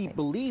so what he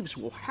believes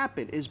will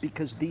happen is,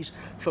 because these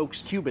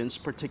folks, Cubans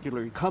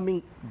particularly,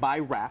 coming by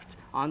raft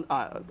on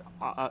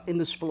in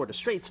the Florida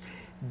Straits,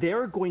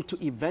 they're going to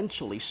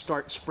eventually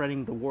start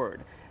spreading the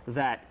word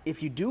that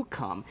if you do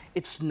come,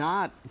 it's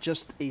not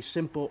just a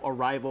simple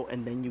arrival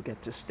and then you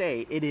get to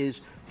stay. It is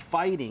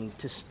fighting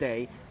to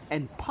stay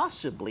and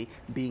possibly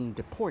being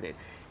deported.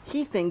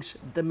 He thinks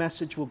the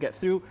message will get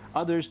through.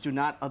 Others do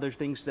not. Others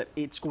thinks that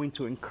it's going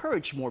to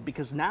encourage more,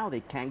 because now they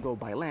can't go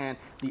by land.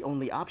 The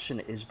only option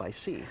is by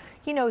sea.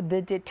 You know,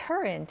 the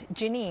deterrent,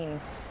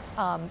 Janine,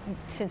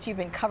 since you've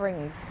been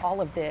covering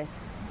all of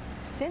this,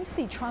 since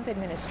the Trump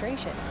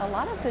administration, a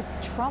lot of the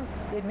Trump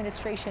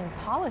administration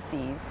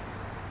policies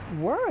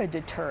were a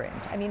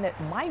deterrent. I mean,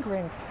 that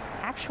migrants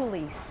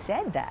actually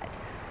said that.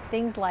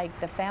 Things like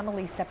the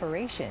family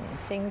separation,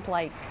 things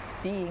like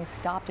being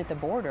stopped at the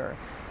border,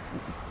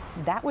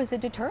 that was a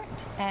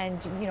deterrent. And,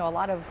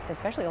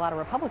 especially a lot of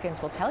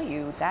Republicans will tell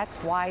you that's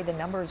why the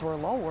numbers were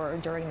lower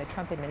during the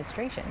Trump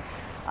administration.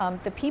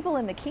 The people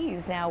in the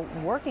Keys now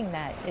working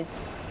that,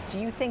 do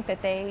you think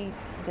that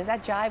does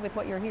that jive with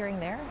what you're hearing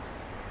there?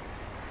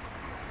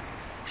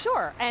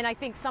 Sure, and I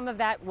think some of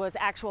that was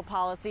actual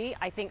policy.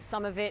 I think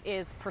some of it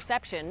is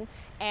perception.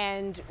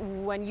 And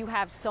when you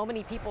have so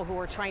many people who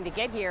are trying to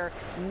get here,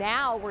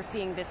 now we're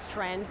seeing this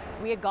trend.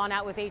 We had gone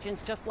out with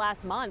agents just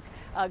last month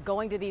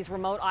going to these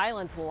remote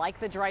islands like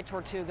the Dry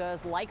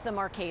Tortugas, like the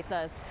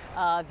Marquesas.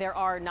 There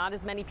are not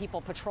as many people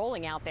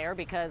patrolling out there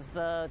because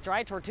the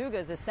Dry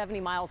Tortugas is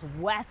 70 miles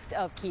west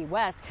of Key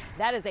West.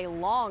 That is a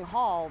long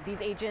haul.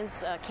 These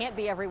agents can't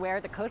be everywhere.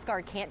 The Coast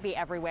Guard can't be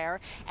everywhere.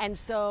 And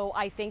so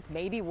I think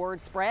maybe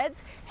word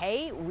spreads.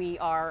 Hey, we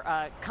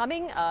are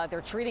coming.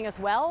 They're treating us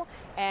well.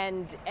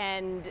 And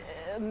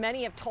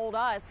many have told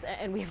us,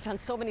 and we have done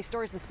so many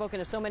stories and spoken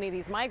to so many of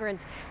these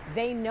migrants,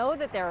 they know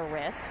that there are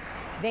risks,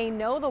 they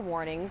know the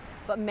warnings,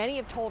 but many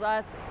have told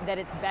us that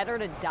it's better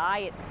to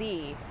die at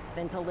sea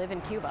than to live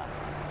in Cuba.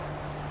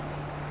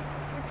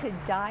 To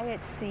die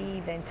at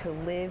sea than to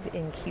live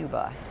in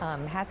Cuba.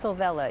 Hatzel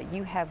Vela,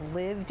 you have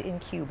lived in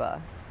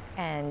Cuba,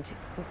 and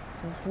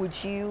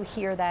would you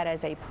hear that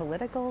as a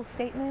political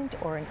statement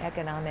or an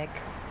economic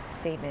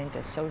statement,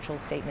 a social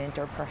statement,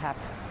 or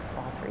perhaps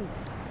all three?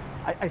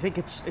 I think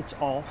it's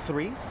all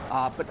three,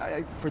 but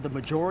for the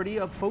majority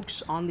of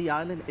folks on the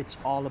island, it's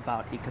all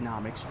about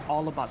economics. It's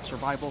all about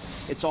survival.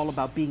 It's all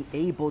about being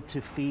able to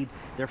feed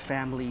their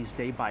families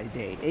day by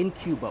day. In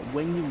Cuba,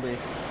 when you live,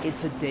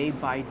 it's a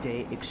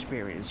day-by-day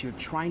experience. You're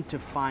trying to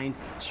find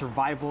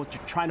survival,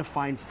 you're trying to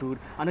find food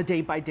on a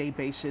day-by-day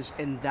basis,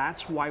 and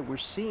that's why we're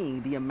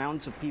seeing the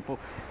amounts of people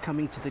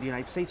coming to the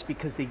United States,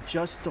 because they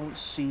just don't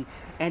see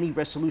any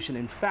resolution.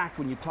 In fact,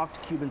 when you talk to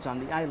Cubans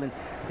on the island,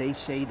 they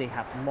say they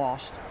have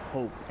lost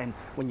hope. And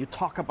when you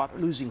talk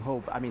about losing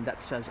hope, I mean,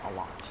 that says a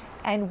lot.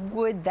 And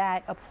would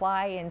that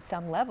apply in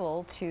some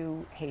level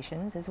to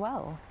Haitians as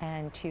well,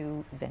 and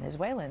to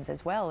Venezuelans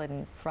as well,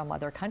 and from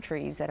other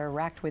countries that are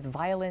racked with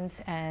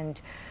violence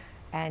and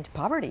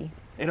poverty?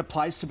 It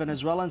applies to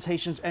Venezuelans,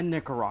 Haitians, and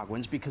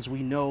Nicaraguans, because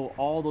we know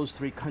all those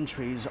three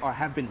countries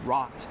have been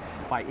rocked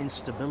by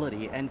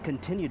instability and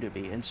continue to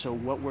be. And so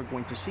what we're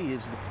going to see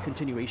is the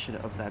continuation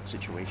of that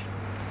situation.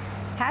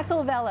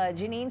 Hatzel Vela,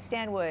 Janine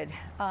Stanwood,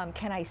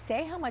 can I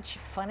say how much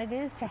fun it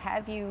is to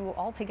have you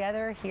all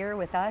together here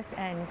with us,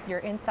 and your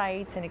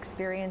insights and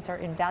experience are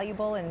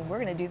invaluable, and we're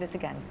going to do this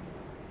again.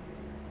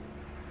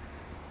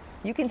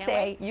 You can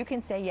say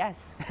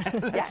yes.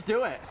 Let's yes.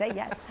 do it. Say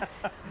yes.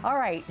 All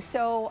right,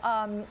 so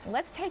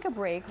let's take a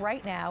break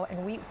right now,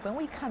 and when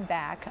we come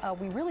back,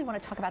 we really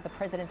want to talk about the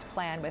president's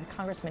plan with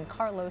Congressman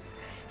Carlos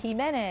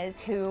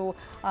Jimenez, who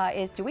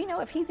do we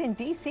know if he's in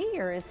D.C.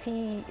 or is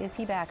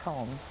he back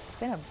home?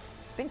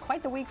 It's been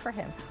quite the week for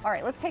him. All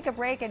right, let's take a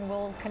break and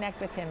we'll connect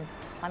with him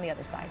on the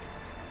other side.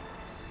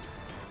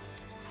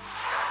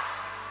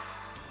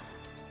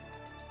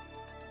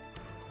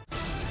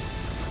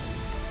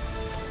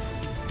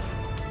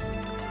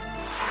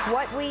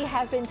 What we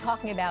have been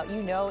talking about,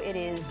 you know, it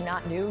is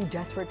not new.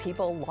 Desperate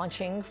people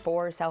launching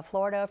for South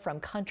Florida from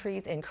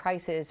countries in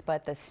crisis,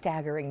 but the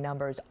staggering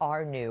numbers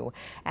are new,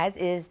 as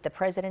is the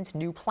president's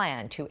new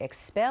plan to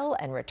expel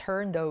and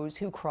return those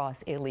who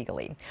cross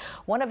illegally.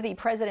 One of the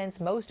president's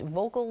most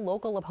vocal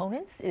local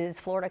opponents is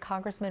Florida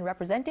Congressman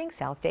representing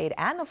South Dade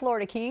and the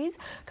Florida Keys.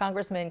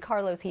 Congressman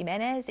Carlos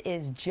Jimenez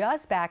is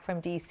just back from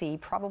D.C.,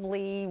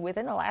 probably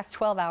within the last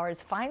 12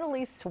 hours,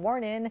 finally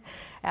sworn in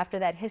after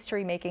that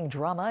history-making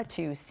drama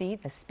to seat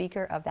the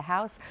Speaker of the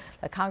House.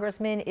 The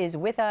congressman is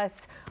with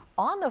us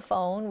on the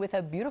phone with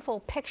a beautiful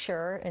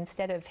picture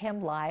instead of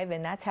him live,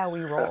 and that's how we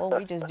roll.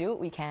 We just do what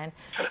we can.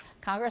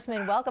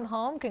 Congressman, welcome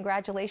home.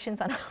 Congratulations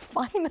on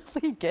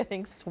finally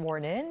getting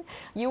sworn in.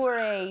 You were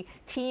a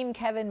team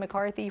Kevin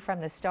McCarthy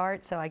from the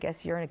start, so I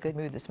guess you're in a good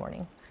mood this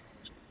morning.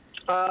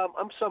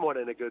 I'm somewhat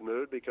in a good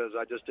mood because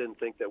I just didn't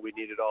think that we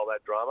needed all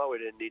that drama. We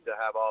didn't need to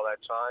have all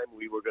that time.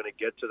 We were going to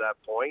get to that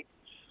point.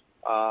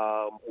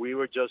 We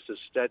were just as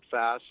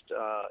steadfast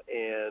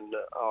in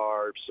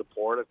our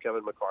support of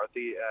Kevin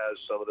McCarthy as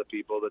some of the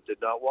people that did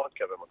not want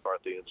Kevin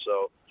McCarthy. And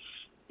so,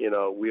 you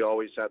know, we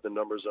always had the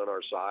numbers on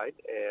our side.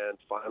 And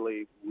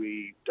finally,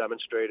 we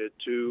demonstrated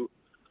to,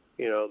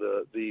 you know,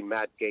 the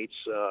Matt Gaetz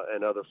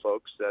and other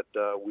folks that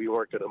we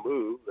weren't going to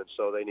move. And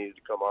so they needed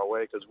to come our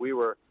way because we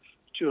were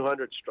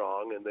 200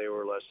 strong and they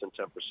were less than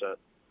 10%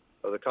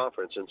 of the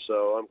conference. And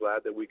so I'm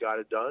glad that we got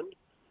it done.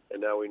 And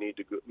now we need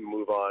to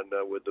move on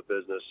with the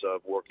business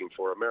of working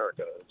for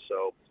America. And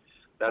so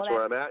that's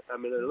where I'm at.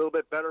 I'm in a little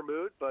bit better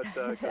mood, but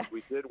because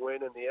we did win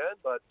in the end,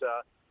 but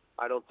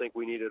I don't think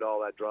we needed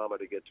all that drama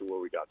to get to where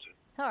we got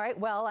to. All right.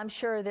 Well, I'm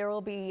sure there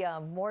will be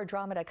more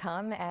drama to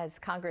come as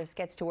Congress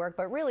gets to work.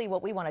 But really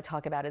what we want to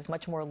talk about is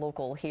much more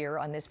local here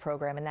on this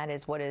program, and that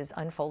is what is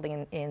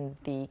unfolding in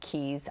the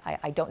Keys.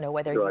 I don't know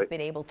whether you've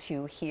been able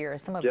to hear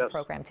some of the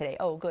program today.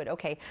 Oh, good.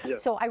 Okay.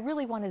 Yes. So I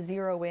really want to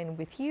zero in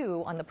with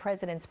you on the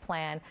president's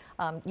plan.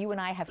 You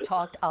and I have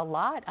talked a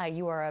lot.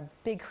 You are a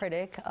big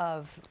critic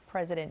of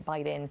President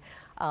Biden.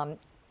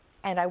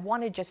 And I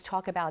want to just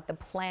talk about the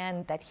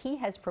plan that he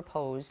has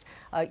proposed.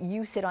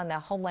 You sit on the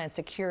Homeland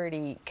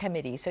Security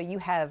Committee, so you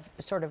have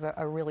sort of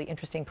a really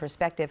interesting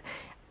perspective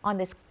on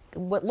this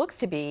what looks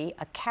to be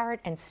a carrot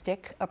and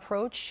stick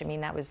approach. I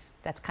mean,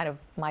 that's kind of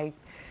my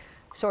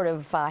sort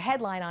of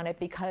headline on it,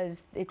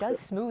 because it does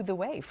smooth the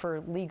way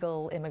for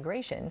legal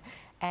immigration,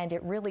 and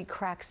it really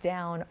cracks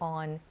down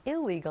on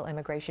illegal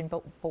immigration.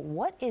 But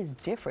what is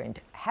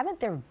different? Haven't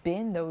there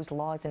been those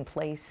laws in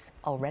place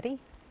already?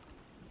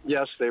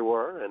 Yes, they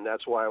were, and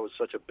that's why I was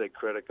such a big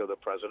critic of the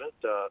president.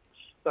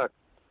 Look,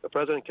 the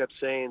president kept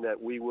saying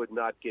that we would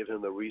not give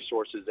him the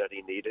resources that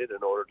he needed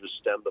in order to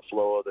stem the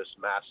flow of this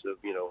massive,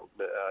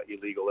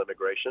 illegal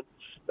immigration.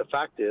 The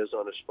fact is,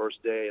 on his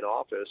first day in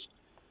office,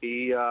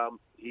 he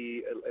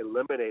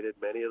eliminated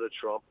many of the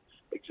Trump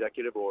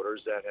executive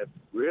orders that have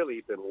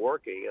really been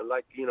working. And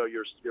like,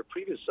 your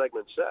previous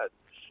segment said,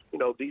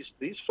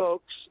 these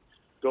folks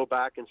go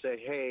back and say,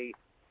 hey,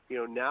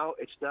 now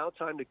it's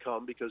time to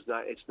come, because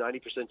it's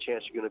 90%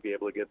 chance you're going to be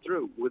able to get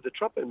through. With the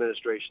Trump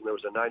administration, there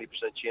was a 90%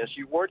 chance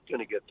you weren't going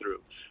to get through.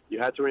 You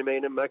had to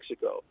remain in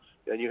Mexico.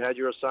 Then you had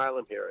your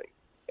asylum hearing.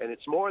 And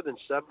it's more than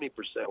 70%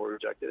 were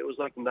rejected. It was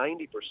like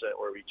 90%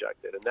 were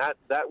rejected. And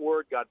that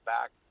word got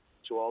back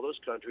to all those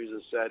countries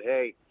and said,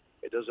 hey,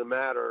 it doesn't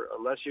matter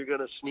unless you're going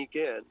to sneak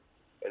in.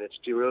 And it's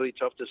really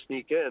tough to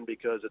sneak in,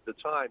 because at the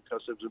time,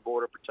 Customs and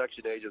Border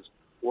Protection agents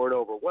weren't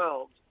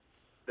overwhelmed.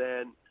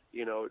 Then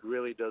it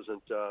really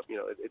doesn't.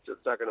 It's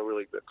not going to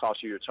really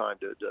cost you your time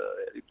to.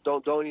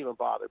 Don't even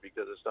bother,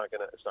 because it's not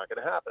going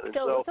to happen.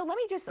 So let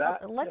me just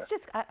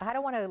I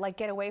don't want to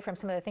get away from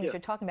some of the things you're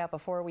talking about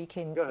before we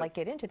can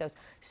get into those.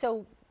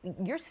 So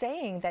you're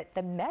saying that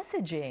the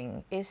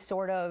messaging is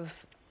sort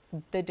of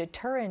the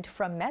deterrent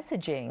from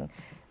messaging.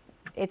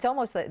 It's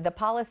almost the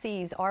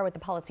policies are what the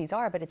policies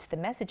are, but it's the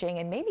messaging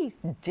and maybe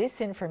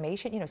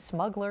disinformation,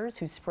 smugglers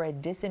who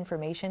spread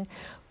disinformation.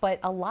 But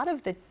a lot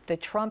of the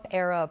Trump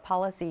era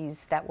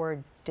policies that were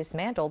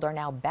dismantled are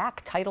now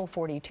back. Title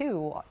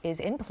 42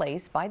 is in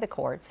place by the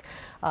courts.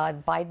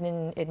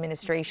 Biden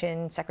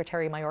administration,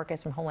 Secretary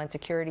Mayorkas from Homeland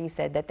Security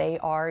said that they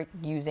are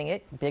using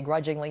it,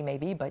 begrudgingly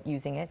maybe, but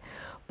using it.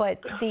 But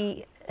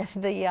the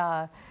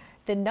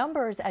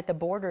numbers at the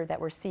border that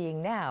we're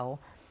seeing now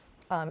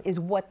is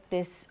what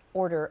this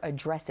order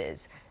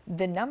addresses.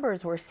 The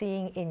numbers we're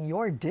seeing in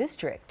your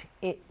district,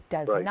 it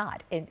does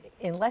not.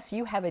 Unless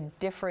you have a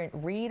different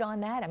read on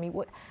that, I mean,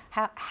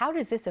 how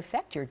does this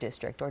affect your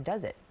district, or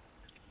does it?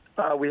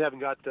 We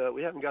haven't got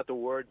the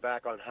word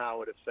back on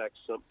how it affects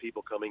some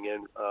people coming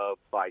in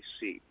by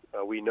sea.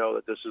 We know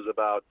that this is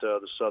about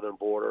the southern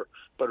border,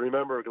 but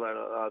remember,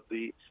 Glenna,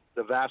 the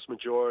vast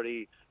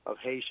majority of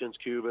Haitians,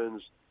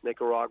 Cubans,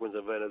 Nicaraguans,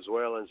 and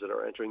Venezuelans that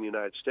are entering the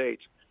United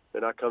States,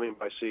 they're not coming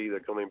by sea,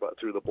 they're coming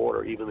through the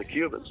border, even the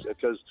Cubans,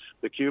 because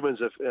the Cubans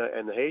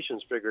and the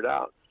Haitians figured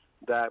out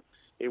that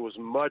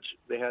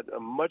they had a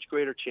much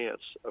greater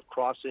chance of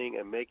crossing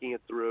and making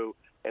it through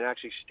and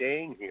actually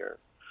staying here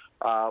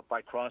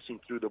by crossing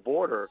through the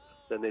border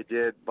than they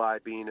did by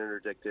being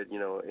interdicted, in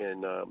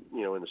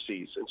the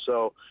seas. And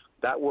so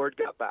that word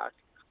got back.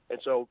 And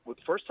so the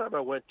first time I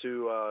went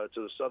to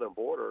the southern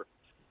border,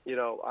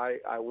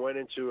 I went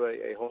into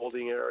a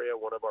holding area,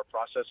 one of our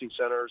processing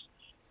centers,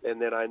 and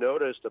then I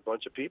noticed a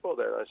bunch of people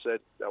there. I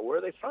said, now, where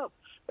are they from?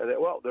 And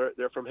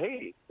they're from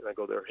Haiti. And I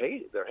go, they're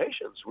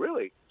Haitians,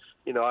 really?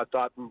 I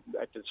thought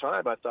at the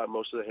time,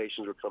 most of the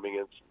Haitians were coming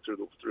in through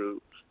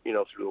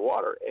the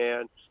water.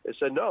 And they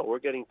said, no, we're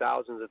getting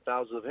thousands and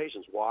thousands of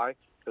Haitians. Why?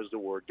 Because the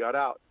word got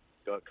out.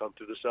 Come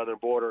through the southern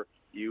border,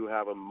 you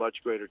have a much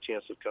greater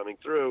chance of coming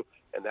through.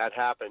 And that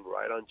happened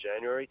right on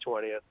January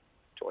 20th,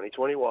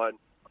 2021,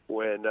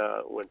 when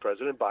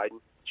President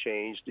Biden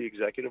changed the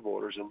executive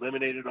orders,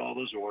 eliminated all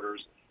those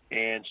orders,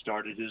 and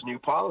started his new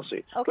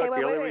policy. Okay,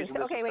 wait.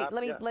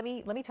 Let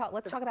me talk.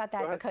 Let's talk about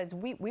that, because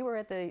we were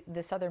at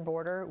the southern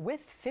border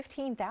with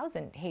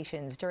 15,000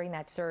 Haitians during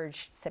that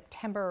surge,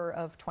 September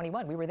of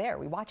 21. We were there.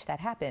 We watched that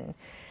happen,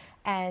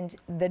 and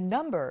the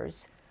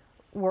numbers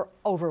were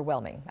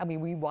overwhelming. I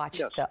mean, we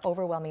watched the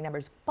overwhelming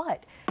numbers,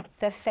 but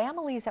the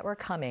families that were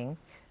coming,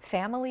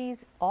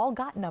 families all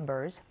got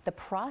numbers. The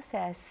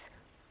process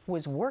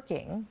was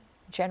working.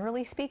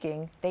 Generally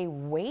speaking, they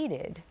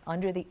waited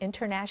under the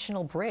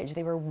international bridge.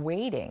 They were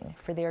waiting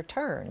for their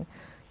turn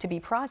to be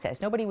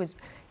processed. Nobody was,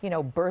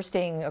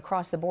 bursting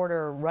across the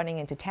border, running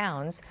into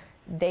towns.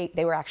 They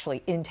were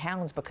actually in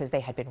towns because they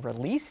had been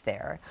released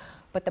there.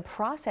 But the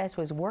process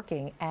was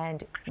working,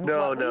 and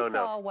what we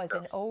saw was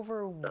an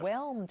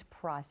overwhelmed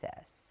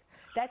process.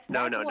 That's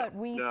what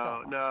we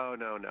saw. No,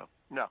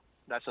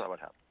 that's not what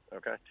happened.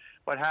 Okay.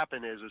 What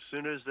happened is, as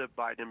soon as the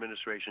Biden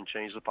administration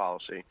changed the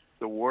policy,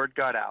 the word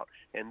got out,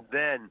 and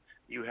then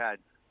you had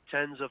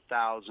tens of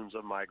thousands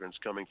of migrants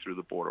coming through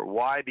the border.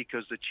 Why?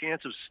 Because the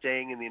chance of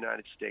staying in the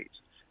United States,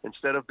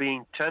 instead of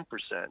being 10%,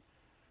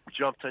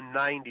 jumped to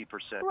 90%.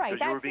 Right,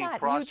 that's not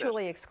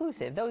mutually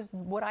exclusive. Those,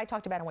 what I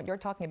talked about and what you're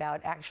talking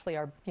about, actually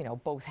are,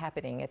 both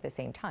happening at the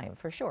same time,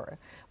 for sure.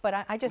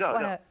 But I just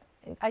want to.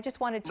 I just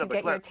wanted to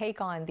get your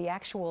take on the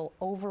actual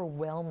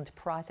overwhelmed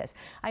process.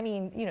 I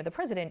mean, the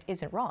president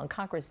isn't wrong.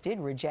 Congress did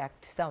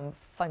reject some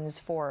funds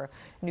for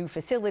new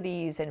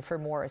facilities and for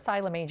more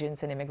asylum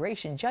agents and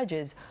immigration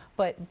judges,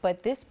 but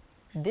this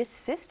this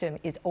system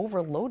is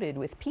overloaded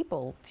with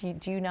people.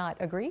 Do you not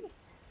agree?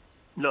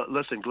 No,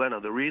 listen, Glenna,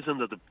 the reason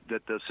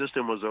that the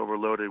system was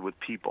overloaded with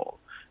people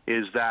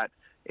is that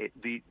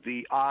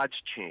the odds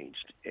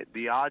changed.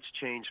 The odds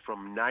changed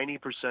from 90%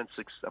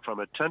 from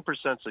a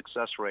 10%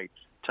 success rate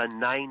to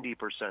 90%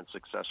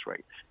 success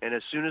rate. And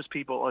as soon as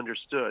people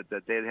understood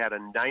that they had a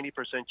 90%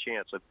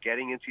 chance of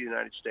getting into the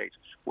United States,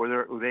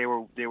 where they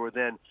were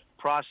then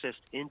processed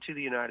into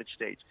the United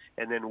States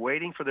and then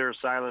waiting for their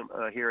asylum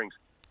hearings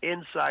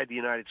inside the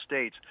United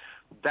States,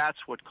 that's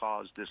what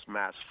caused this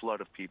mass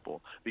flood of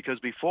people. Because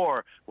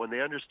before, when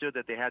they understood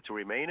that they had to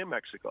remain in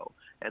Mexico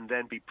and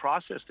then be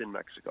processed in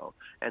Mexico,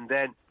 and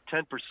then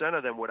 10%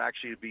 of them would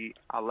actually be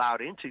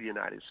allowed into the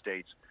United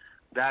States,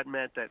 that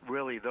meant that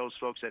really those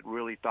folks that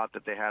really thought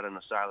that they had an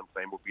asylum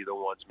claim would be the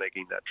ones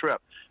making that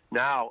trip.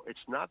 Now, it's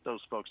not those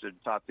folks that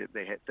thought that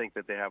they think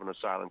that they have an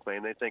asylum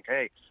claim. They think,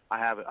 hey, I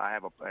have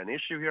an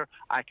issue here.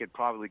 I could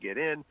probably get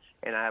in,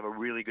 and I have a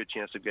really good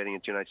chance of getting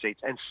into the United States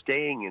and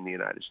staying in the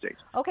United States.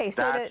 Okay,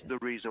 so that's the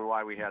reason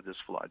why we had this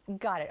flood.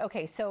 Got it.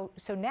 Okay, so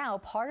now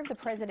part of the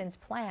president's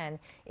plan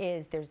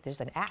is there's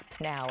an app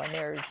now, and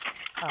there's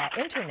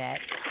internet,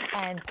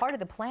 and part of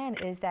the plan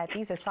is that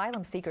these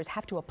asylum seekers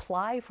have to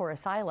apply for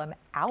asylum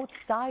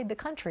outside the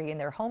country, in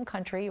their home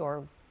country,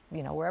 or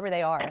wherever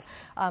they are,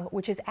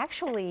 which is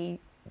actually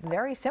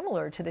very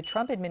similar to the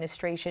Trump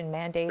administration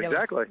mandate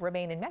of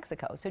remain in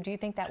Mexico. So do you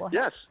think that will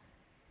help?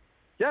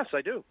 Yes,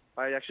 I do.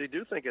 I actually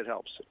do think it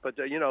helps. But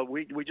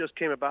we just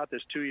came about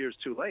this 2 years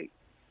too late.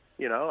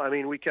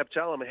 We kept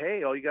telling them,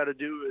 hey, all you got to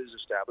do is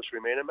establish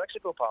remain in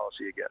Mexico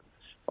policy again.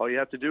 All you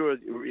have to do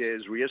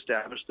is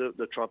reestablish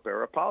the Trump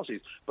era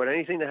policies. But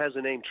anything that has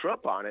the name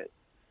Trump on it,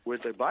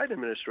 with the Biden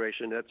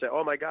administration, that say,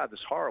 oh my God, this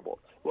is horrible.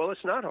 Well,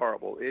 it's not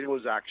horrible. It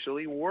was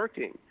actually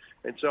working.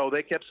 And so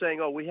they kept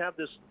saying, oh, we have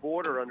this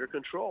border under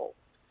control.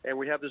 And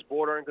we have this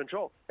border under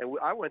control. And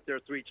I went there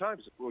 3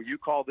 times. Well, you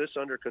call this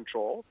under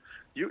control?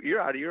 You're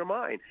out of your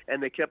mind.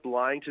 And they kept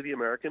lying to the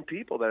American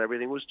people that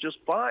everything was just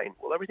fine.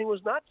 Well, everything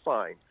was not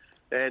fine.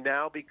 And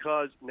now,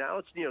 because now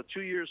it's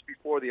 2 years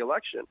before the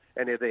election,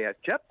 and if they had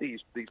kept these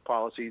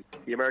policies,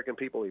 the American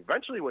people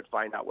eventually would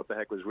find out what the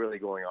heck was really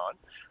going on.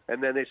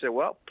 And then they say,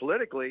 well,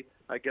 politically,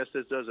 I guess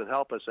this doesn't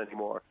help us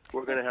anymore.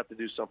 We're going to have to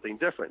do something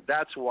different.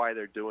 That's why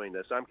they're doing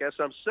this. I guess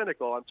I'm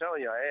cynical. I'm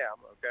telling you I am,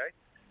 okay?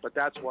 But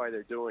that's why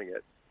they're doing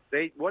it.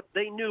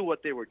 They knew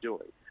what they were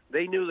doing.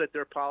 They knew that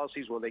their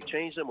policies, when they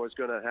changed them, was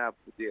going to have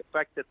the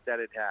effect that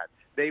it had.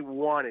 They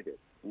wanted it.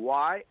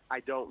 Why?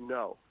 I don't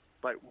know.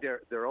 But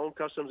their own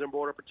Customs and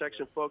Border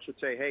Protection folks would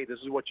say, hey, this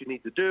is what you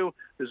need to do,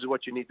 this is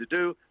what you need to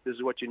do, this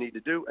is what you need to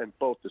do. And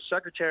both the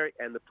Secretary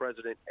and the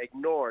President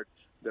ignored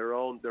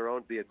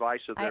the advice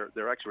of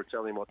their experts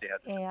telling them what they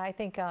had to do. Yeah, I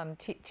think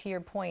to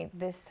your point,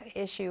 this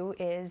issue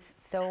is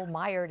so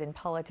mired in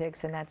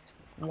politics, and that's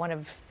one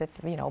of the,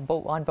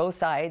 on both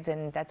sides,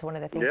 and that's one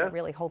of the things that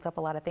really holds up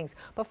a lot of things.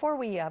 Before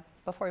we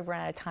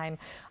run out of time,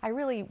 I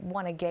really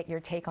want to get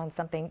your take on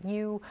something.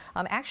 You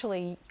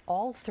actually,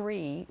 all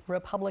 3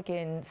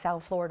 Republican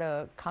South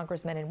Florida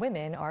congressmen and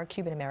women are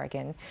Cuban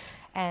American.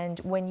 And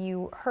when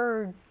you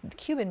heard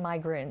Cuban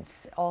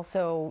migrants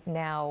also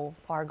now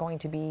are going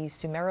to be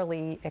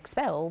summarily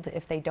expelled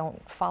if they don't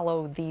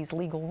follow these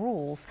legal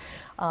rules,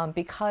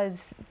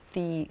 because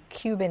the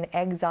Cuban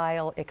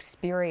exile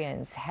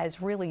experience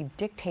has really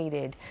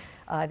dictated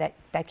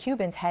that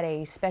Cubans had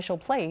a special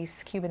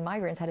place, Cuban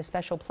migrants had a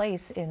special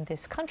place in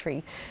this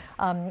country.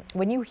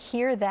 When you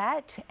hear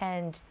that,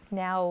 and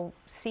now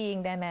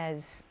seeing them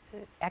as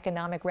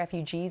economic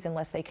refugees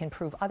unless they can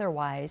prove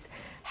otherwise,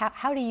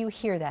 how do you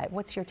hear that?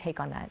 What's your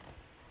take on that?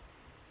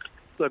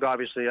 Look,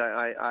 obviously,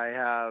 I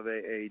have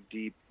a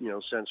deep,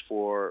 sense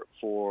for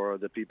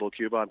the people of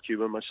Cuba. I'm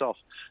Cuban myself,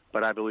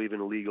 but I believe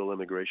in legal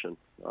immigration,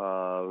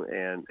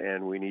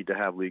 and we need to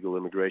have legal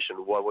immigration.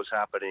 What was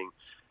happening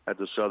at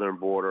the southern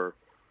border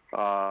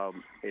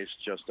is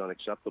just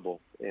unacceptable,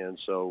 and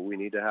so we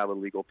need to have a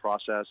legal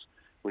process.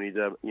 We need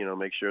to,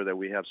 make sure that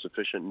we have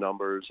sufficient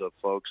numbers of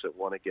folks that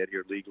want to get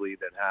here legally,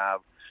 that have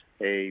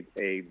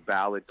a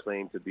valid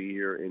claim to be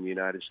here in the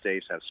United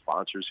States, have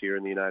sponsors here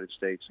in the United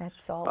States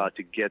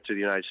to get to the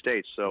United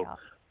States. So,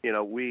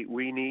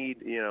 we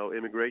need,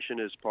 immigration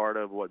is part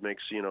of what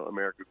makes,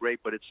 America great,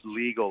 but it's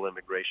legal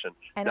immigration,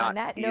 and not on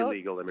that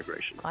illegal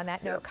immigration. On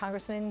that note,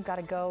 Congressman, got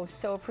to go.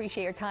 So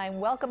appreciate your time.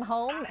 Welcome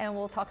home, and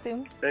we'll talk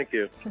soon. Thank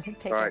you. Take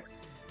care. All right.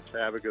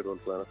 Have a good one,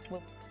 Glenna.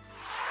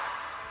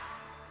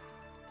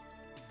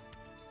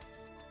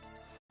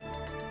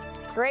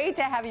 Great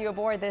to have you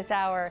aboard this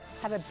hour.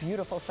 Have a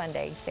beautiful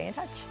Sunday. Stay in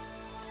touch.